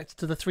 and it's connected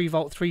to the 3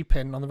 volt 3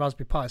 pin on the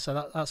Raspberry Pi,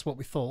 so that's what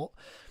we thought.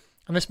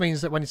 And this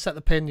means that when you set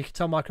the pin, you can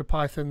tell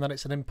MicroPython that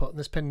it's an input, and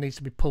this pin needs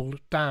to be pulled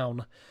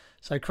down.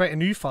 So create a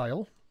new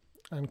file,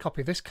 and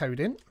copy this code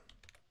in.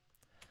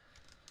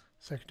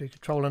 So you can do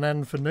Control and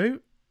N for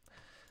new.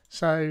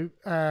 So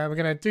we're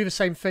going to do the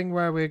same thing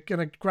where we're going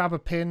to grab a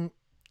pin,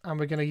 and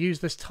we're going to use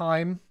this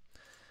time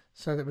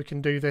so that we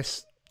can do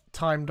this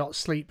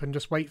time.sleep and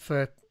just wait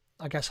for,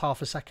 I guess,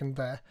 half a second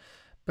there.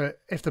 But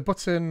if the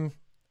button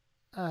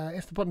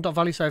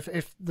 .value, so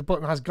if the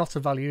button has got a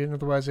value, in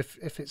other words,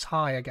 if it's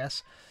high, I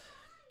guess,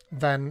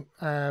 then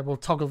we'll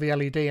toggle the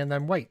LED and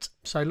then wait.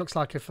 So it looks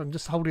like if I'm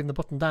just holding the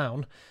button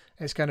down,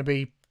 it's going to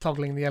be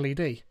toggling the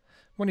LED.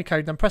 When you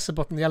code, then press the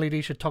button, the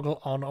LED should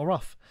toggle on or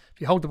off. If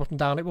you hold the button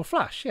down, it will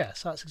flash. Yeah,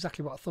 so that's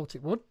exactly what I thought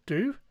it would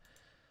do.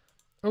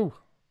 Oh,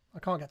 I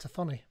can't get to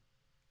Thonny.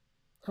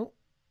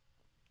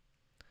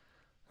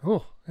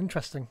 Oh,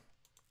 interesting.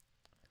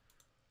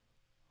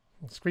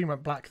 The screen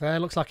went black there.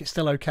 Looks like it's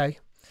still okay.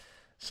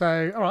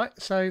 So, all right,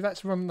 so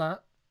let's run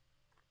that.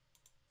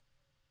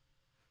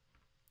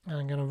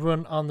 I'm going to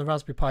run on the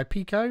Raspberry Pi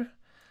Pico.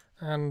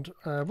 And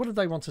what do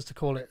they want us to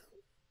call it?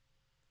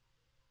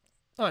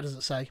 Oh, it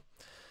doesn't say.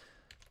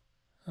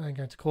 I'm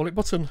going to call it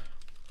button.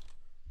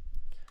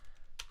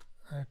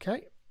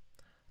 Okay.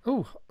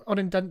 Oh,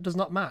 unindent does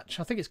not match.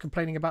 I think it's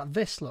complaining about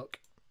this, look.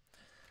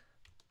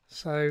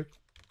 So,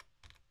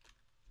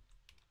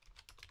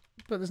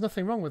 but there's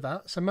nothing wrong with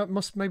that. So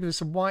maybe there's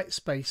some white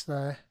space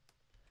there.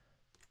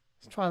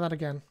 Let's try that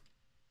again.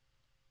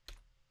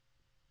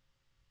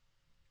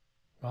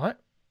 Right.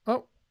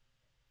 Oh,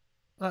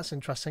 that's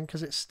interesting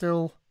because it's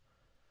still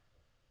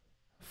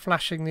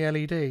flashing the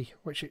LED,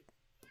 which it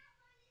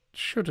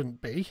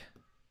shouldn't be.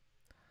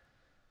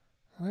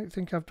 I don't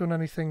think I've done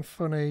anything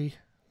funny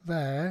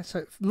there. So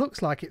it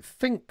looks like it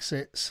thinks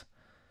it's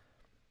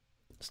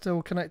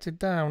still connected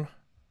down.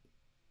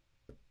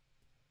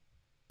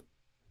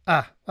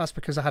 Ah, that's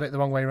because I had it the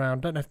wrong way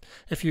around. Don't know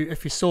if you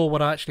saw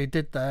what I actually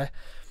did there.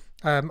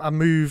 I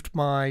moved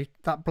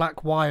that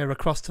black wire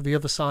across to the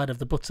other side of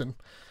the button.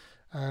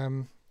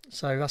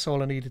 So that's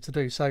all I needed to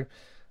do. So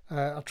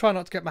I'll try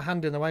not to get my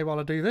hand in the way while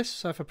I do this.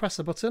 So if I press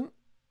the button,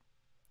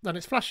 then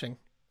it's flashing.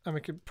 And we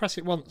can press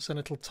it once and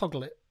it'll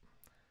toggle it.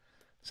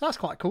 So that's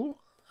quite cool.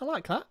 I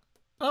like that.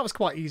 That was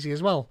quite easy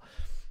as well.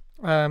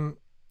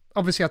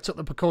 Obviously I took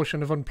the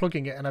precaution of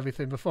unplugging it and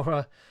everything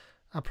before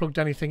I plugged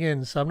anything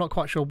in, so I'm not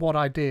quite sure what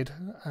I did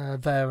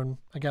there. And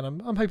again,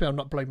 I'm hoping I'm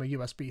not blowing my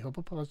USB hub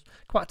up. I was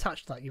quite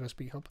attached to that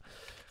USB hub.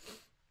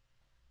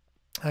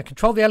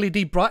 Control the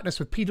LED brightness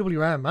with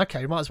PWM.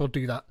 Okay, might as well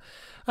do that.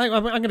 I'm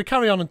going to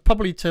carry on and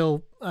probably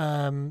till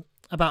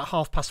about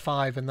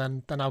 5:30, and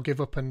then I'll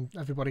give up and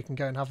everybody can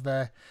go and have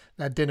their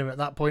dinner at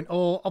that point.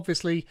 Or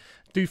obviously,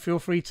 do feel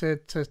free to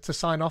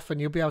sign off,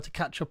 and you'll be able to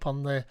catch up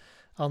on the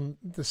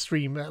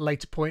stream at a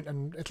later point,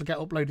 and it'll get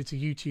uploaded to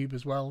YouTube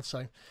as well.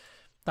 So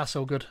that's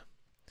all good.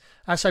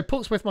 So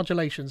pulse width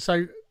modulation.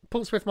 So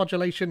pulse width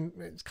modulation,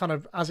 it's kind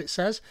of as it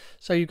says.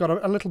 So you've got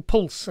a little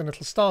pulse, and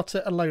it'll start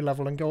at a low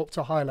level and go up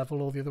to a high level,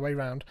 or the other way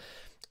around.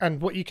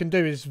 And what you can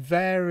do is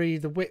vary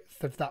the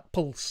width of that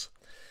pulse,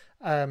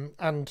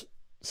 and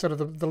sort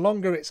of the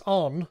longer it's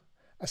on,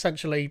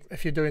 essentially,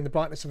 if you're doing the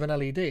brightness of an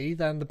LED,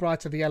 then the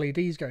brighter the LED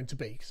is going to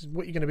be. Because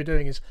what you're going to be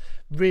doing is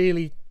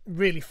really,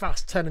 really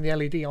fast turning the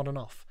LED on and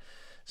off.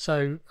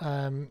 So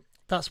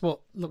that's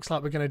what looks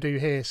like we're going to do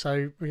here.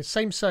 So we're the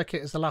same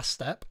circuit as the last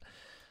step.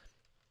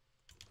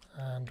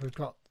 And we've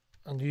got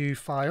a new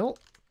file.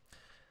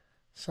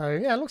 So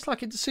yeah, it looks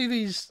like it. See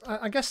these,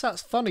 I guess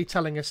that's Thonny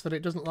telling us that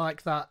it doesn't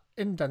like that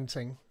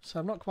indenting. So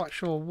I'm not quite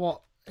sure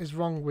what is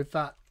wrong with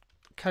that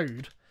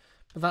code.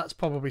 But that's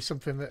probably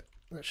something that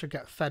should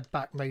get fed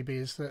back. Maybe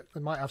is that they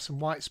might have some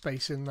white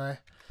space in there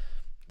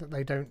that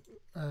they don't,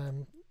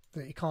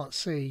 that you can't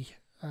see.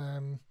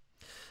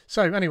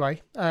 So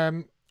anyway,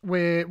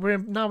 we're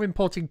now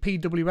importing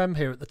PWM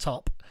here at the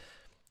top,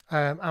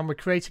 and we're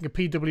creating a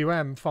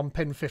PWM from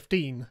pin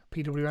 15,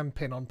 PWM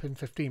pin on pin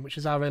 15, which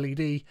is our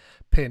LED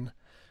pin.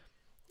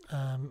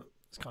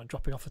 It's kind of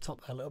dropping off the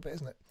top there a little bit,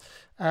 isn't it?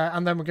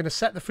 And then we're going to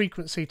set the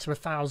frequency to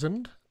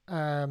 1000,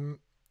 and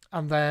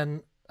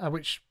then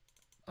which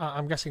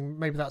I'm guessing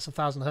maybe that's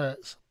 1000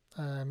 hertz,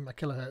 a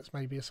kilohertz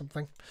maybe or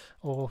something,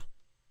 or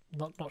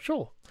not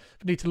sure.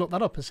 We need to look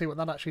that up and see what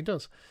that actually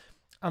does.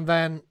 And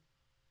then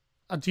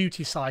a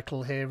duty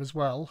cycle here as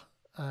well.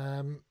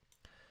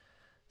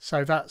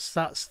 So that's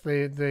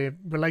the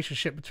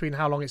relationship between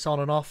how long it's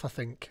on and off, I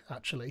think,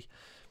 actually.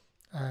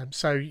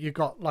 So you've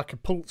got like a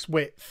pulse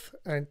width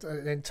and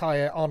an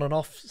entire on and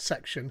off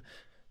section,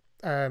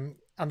 and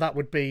that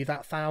would be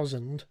that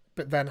 1000.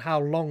 But then how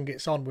long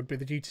it's on would be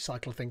the duty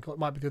cycle, I think. Or it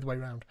might be the other way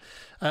around.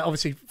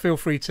 Obviously, feel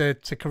free to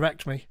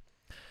correct me.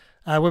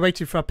 We're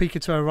waiting for our Pico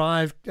to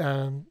arrive,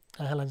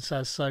 Helen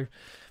says. So,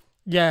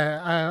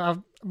 yeah,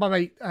 my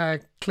mate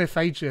Cliff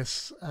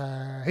Aegis,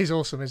 he's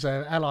awesome. He's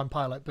an airline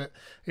pilot, but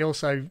he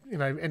also, you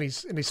know, in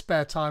his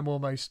spare time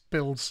almost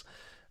builds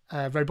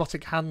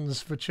robotic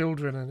hands for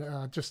children,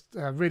 and just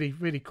a really,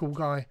 really cool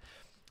guy.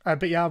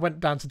 But yeah, I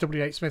went down to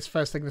W.H. Smith's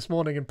first thing this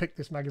morning and picked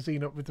this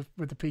magazine up with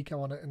the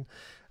Pico on it, and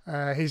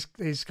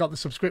he's got the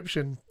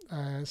subscription,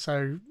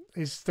 so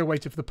he's still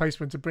waiting for the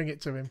postman to bring it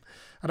to him.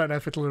 I don't know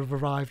if it'll have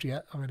arrived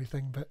yet or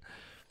anything, but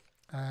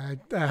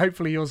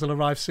hopefully yours will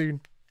arrive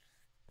soon.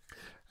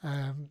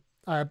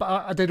 But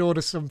I did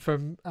order some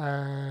from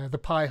the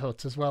Pi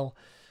Hut as well,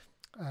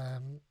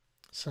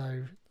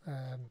 so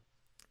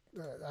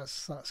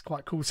that's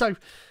quite cool. So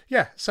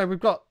yeah, so we've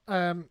got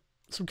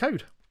some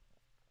code.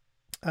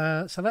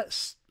 So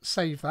let's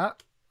save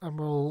that, and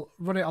we'll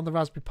run it on the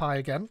Raspberry Pi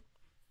again.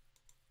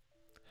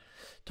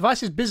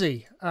 Device is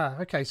busy.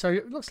 Okay, so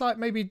it looks like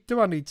maybe do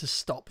I need to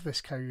stop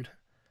this code?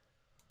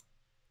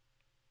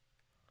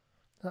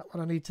 Is that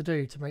what I need to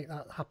do to make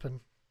that happen?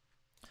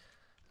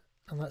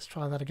 And let's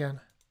try that again.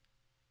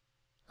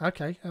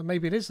 Okay,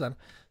 maybe it is then.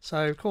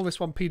 So call this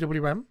one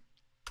PWM.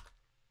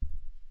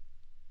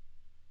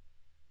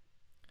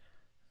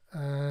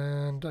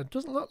 And it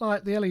doesn't look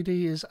like the LED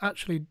is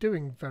actually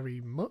doing very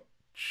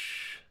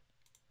much.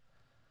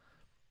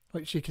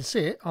 Which you can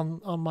see it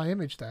on my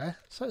image there.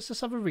 So let's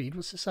just have a read.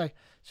 What's it say?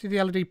 See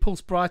the LED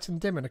pulse bright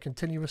and dim in a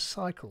continuous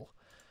cycle.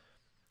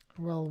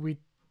 Well, we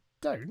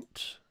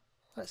don't.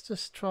 Let's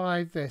just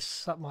try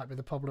this. That might be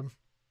the problem.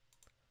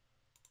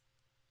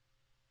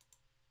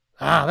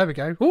 Ah, there we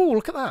go. Oh,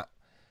 look at that.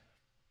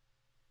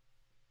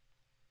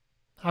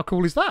 How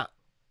cool is that?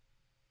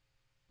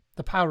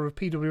 The power of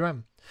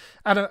PWM.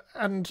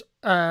 And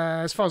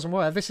as far as I'm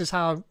aware, this is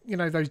how, you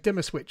know, those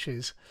dimmer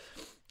switches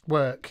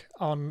work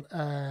on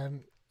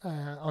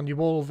your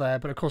wall there.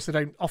 But of course, they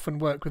don't often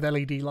work with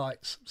LED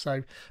lights.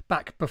 So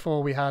back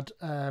before we had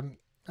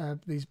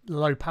these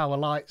low power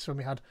lights, when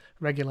we had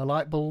regular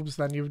light bulbs,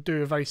 then you would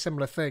do a very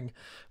similar thing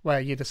where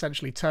you'd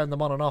essentially turn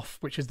them on and off,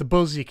 which is the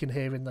buzz you can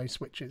hear in those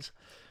switches.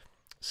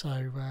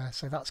 So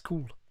that's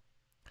cool.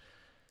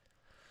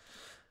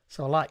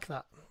 So I like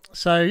that.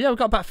 So yeah, we've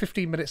got about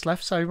 15 minutes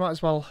left, so we might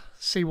as well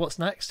see what's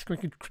next. We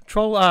can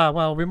control.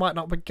 Well, we might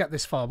not get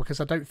this far because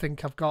I don't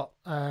think I've got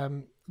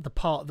the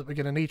part that we're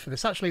going to need for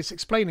this. Actually, it's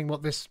explaining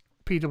what this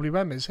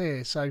PWM is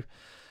here. So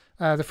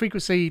the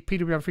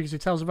PWM frequency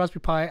tells the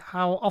Raspberry Pi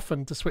how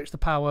often to switch the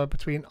power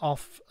between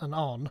off and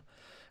on,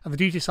 and the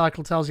duty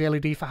cycle tells the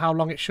LED for how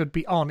long it should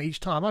be on each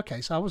time.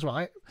 Okay, so I was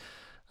right,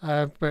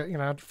 but you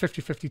know,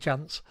 50-50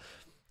 chance.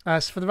 So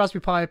for the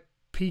Raspberry Pi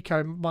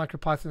Pico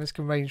MicroPython, this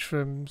can range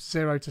from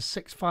 0 to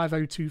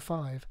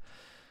 65025,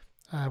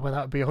 where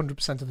that would be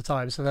 100% of the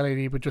time. So the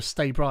LED would just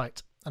stay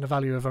bright, and a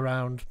value of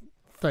around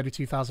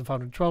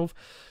 32,512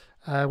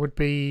 would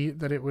be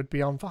that it would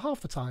be on for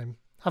half the time.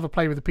 Have a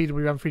play with the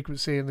PWM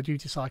frequency and the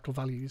duty cycle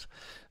values.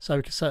 So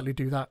we can certainly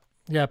do that.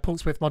 Yeah,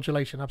 pulse width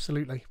modulation,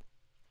 absolutely.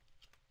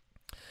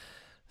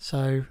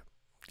 So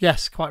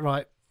yes, quite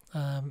right.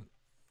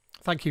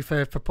 Thank you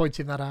for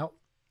pointing that out.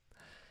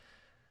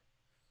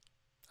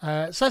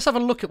 So let's have a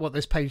look at what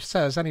this page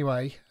says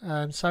anyway.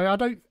 So I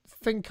don't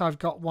think I've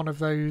got one of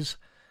those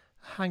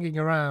hanging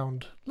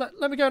around.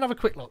 Let me go and have a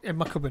quick look in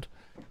my cupboard.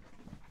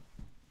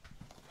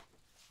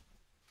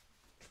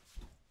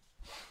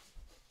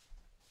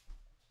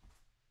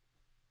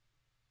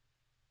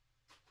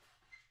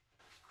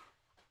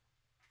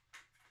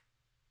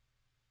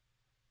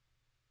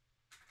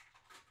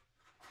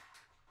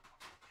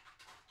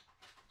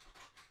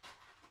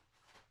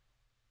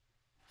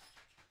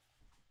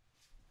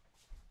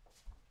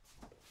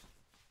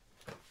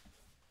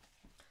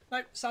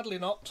 No, sadly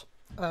not.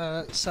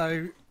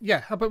 So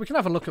yeah, but we can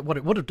have a look at what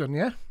it would have done.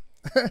 Yeah,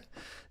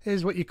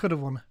 here's what you could have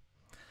won.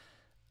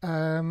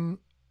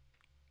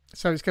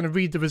 So it's going to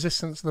read the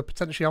resistance of the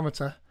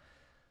potentiometer,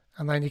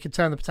 and then you can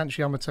turn the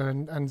potentiometer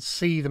and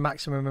see the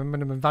maximum and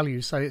minimum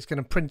values. So it's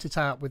going to print it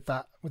out with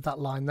that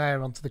line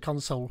there onto the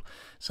console.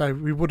 So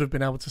we would have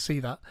been able to see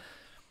that.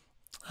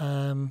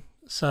 Yeah,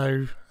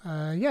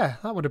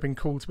 that would have been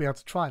cool to be able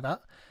to try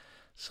that.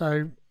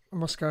 So I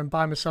must go and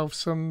buy myself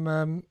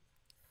some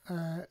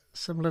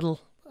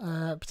little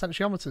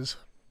potentiometers.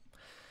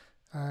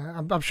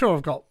 I'm sure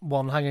I've got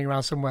one hanging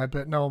around somewhere,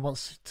 but no one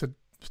wants to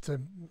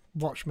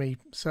watch me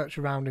search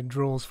around in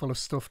drawers full of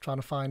stuff trying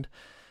to find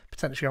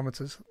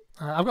potentiometers.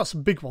 I've got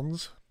some big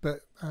ones,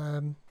 but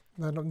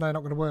they're not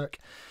going to work.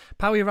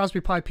 Power your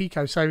Raspberry Pi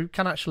Pico. So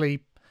can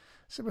actually,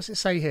 so what's it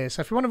say here?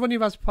 So if you want to run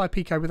your Raspberry Pi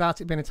Pico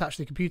without it being attached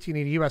to the computer, you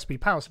need a USB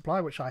power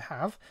supply, which I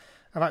have.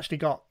 I've actually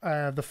got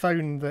the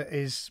phone that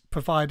is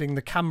providing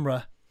the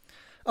camera.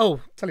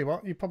 Oh, tell you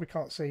what, you probably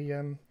can't see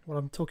what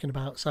I'm talking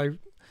about. So,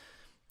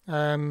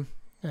 yeah,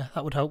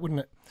 that would help,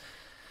 wouldn't it?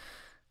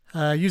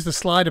 Use the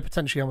slider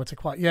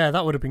potentiometer. Yeah,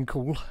 that would have been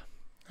cool.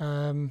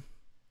 There's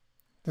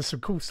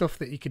some cool stuff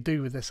that you could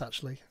do with this,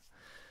 actually.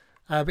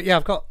 But yeah,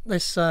 I've got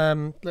this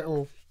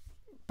little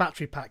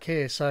battery pack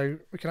here, so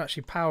we can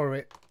actually power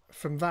it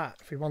from that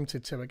if we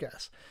wanted to, I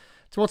guess.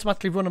 To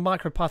automatically run a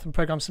MicroPython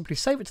program, simply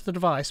save it to the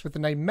device with the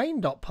name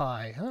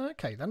main.py.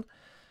 Okay, then.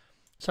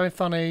 So in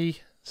Thonny,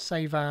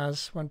 save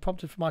as, when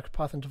prompted for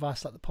MicroPython device,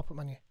 select the pop-up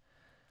menu.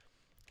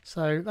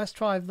 So let's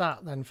try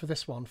that then for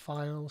this one.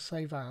 File,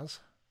 save as,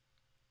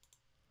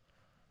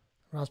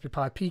 Raspberry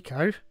Pi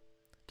Pico,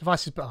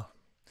 devices.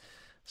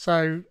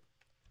 So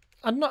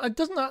I'm not. It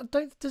doesn't.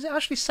 Does it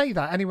actually say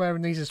that anywhere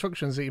in these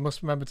instructions that you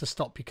must remember to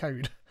stop your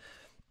code?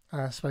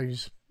 I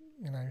suppose,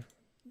 you know,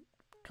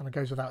 kind of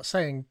goes without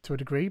saying to a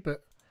degree,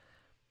 but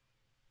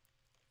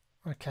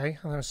okay.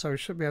 So we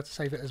should be able to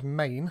save it as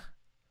main.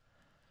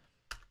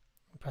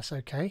 Press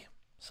OK.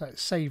 So it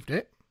saved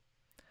it.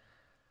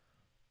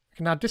 You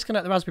can now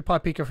disconnect the Raspberry Pi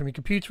Pico from your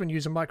computer and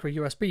use a micro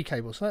USB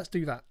cable. So let's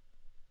do that.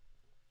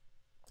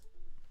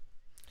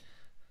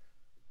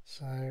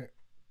 So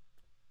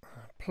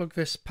plug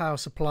this power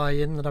supply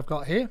in that I've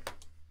got here.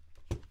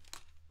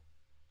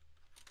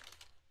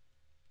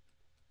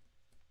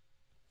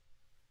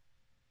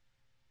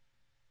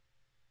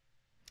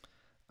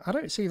 I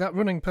don't see that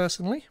running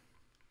personally.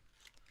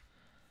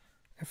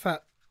 In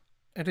fact,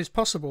 it is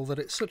possible that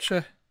it's such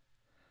a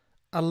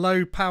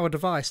low power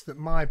device that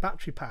my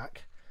battery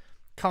pack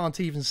can't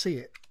even see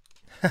it,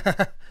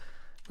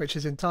 which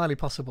is entirely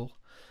possible.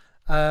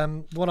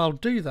 What I'll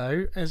do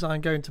though is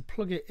I'm going to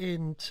plug it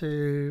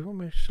into, I'm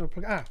going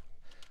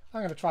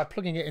to try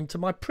plugging it into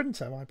my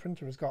printer. My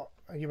printer has got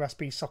a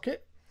USB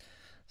socket,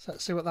 so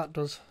let's see what that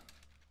does.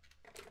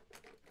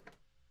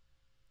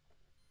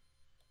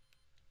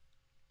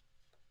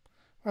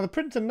 Well, the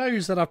printer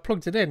knows that I've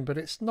plugged it in, but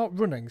it's not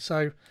running,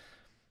 so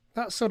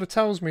that sort of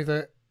tells me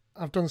that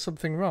I've done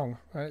something wrong.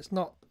 Right? It's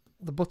not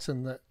the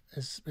button that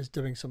is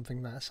doing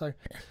something there. So,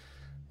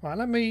 right,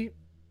 let me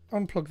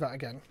unplug that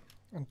again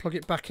and plug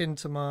it back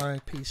into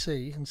my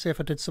PC and see if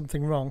I did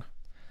something wrong.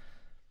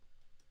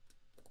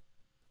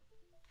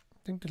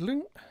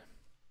 Ding-da-loon.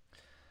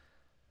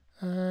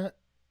 So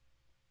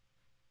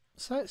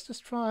let's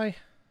just try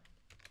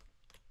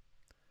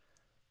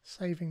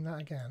saving that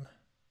again.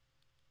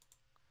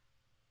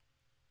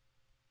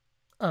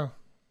 Oh,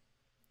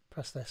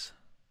 press this.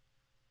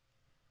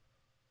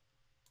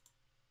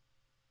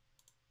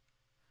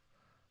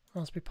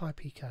 Raspberry Pi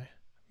Pico.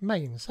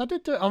 Mains. I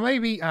did do it. Or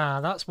maybe,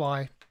 that's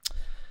why.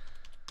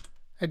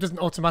 It doesn't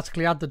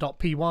automatically add the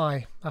 .py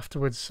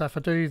afterwards. So if I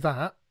do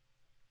that,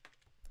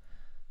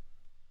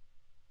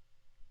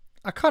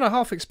 I kind of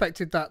half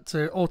expected that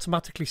to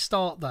automatically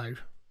start though.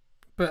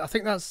 But I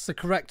think that's the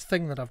correct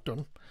thing that I've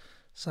done.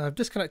 So I've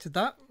disconnected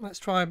that. Let's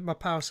try my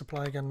power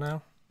supply again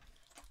now.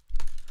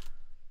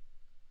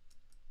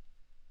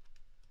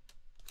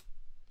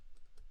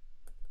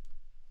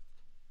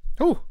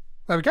 Oh,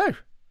 there we go.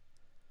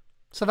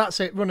 So that's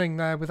it running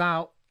there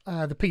without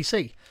the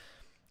PC.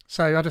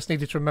 So I just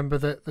needed to remember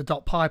the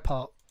 .py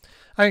part.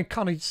 I'm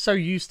kind of so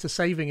used to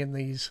saving in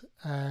these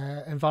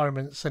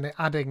environments and it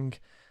adding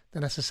the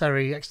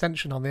necessary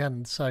extension on the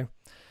end. So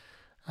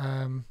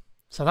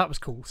so that was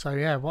cool. So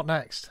yeah, what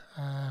next?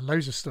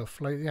 Loads of stuff.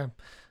 Yeah,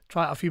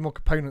 try out a few more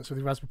components with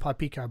the Raspberry Pi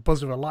Pico, a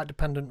buzzer, a light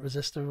dependent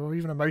resistor, or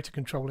even a motor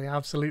controller. Yeah,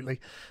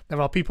 absolutely.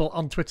 There are people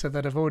on Twitter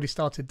that have already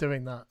started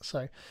doing that.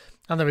 So,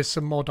 and there is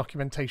some more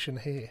documentation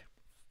here.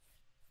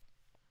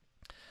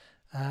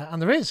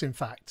 And there is, in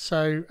fact.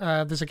 So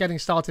there's a getting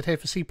started here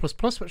for C++,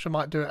 which I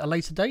might do at a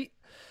later date.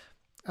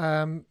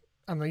 And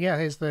then, yeah,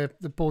 here's the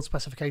board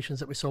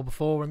specifications that we saw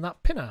before and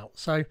that pinout.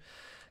 So,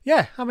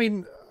 yeah, I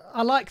mean,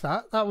 I like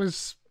that. That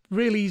was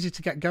really easy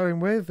to get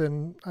going with,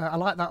 and I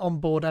like that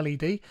onboard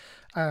LED.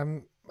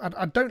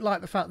 I don't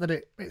like the fact that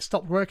it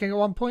stopped working at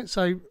one point,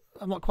 so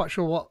I'm not quite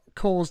sure what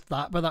caused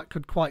that, but that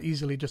could quite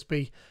easily just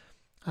be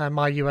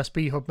my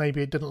USB hub.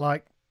 Maybe it didn't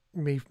like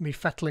me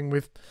fettling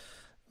with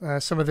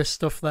some of this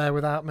stuff there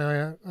without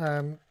my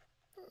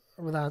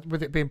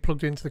with it being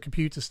plugged into the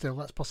computer still.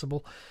 That's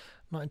possible.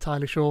 Not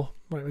entirely sure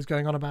what it was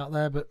going on about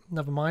there, but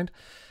never mind.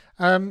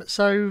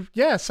 So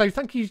yeah, so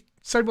thank you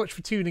so much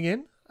for tuning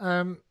in.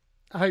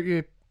 I hope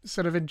you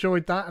sort of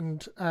enjoyed that,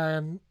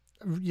 and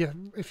yeah,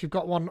 if you've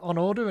got one on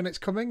order and it's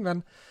coming,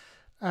 then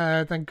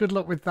good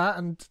luck with that,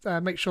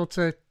 and make sure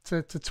to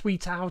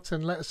tweet out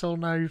and let us all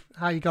know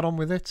how you got on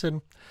with it,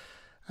 and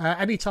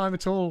any time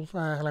at all,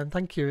 Helen.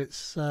 Thank you. It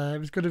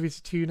was good of you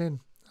to tune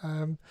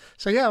in.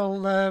 So yeah,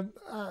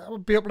 I'll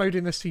be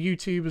uploading this to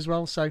YouTube as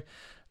well, so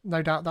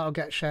no doubt that'll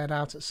get shared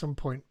out at some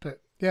point.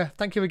 But yeah,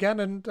 thank you again,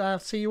 and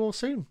see you all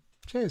soon.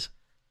 Cheers.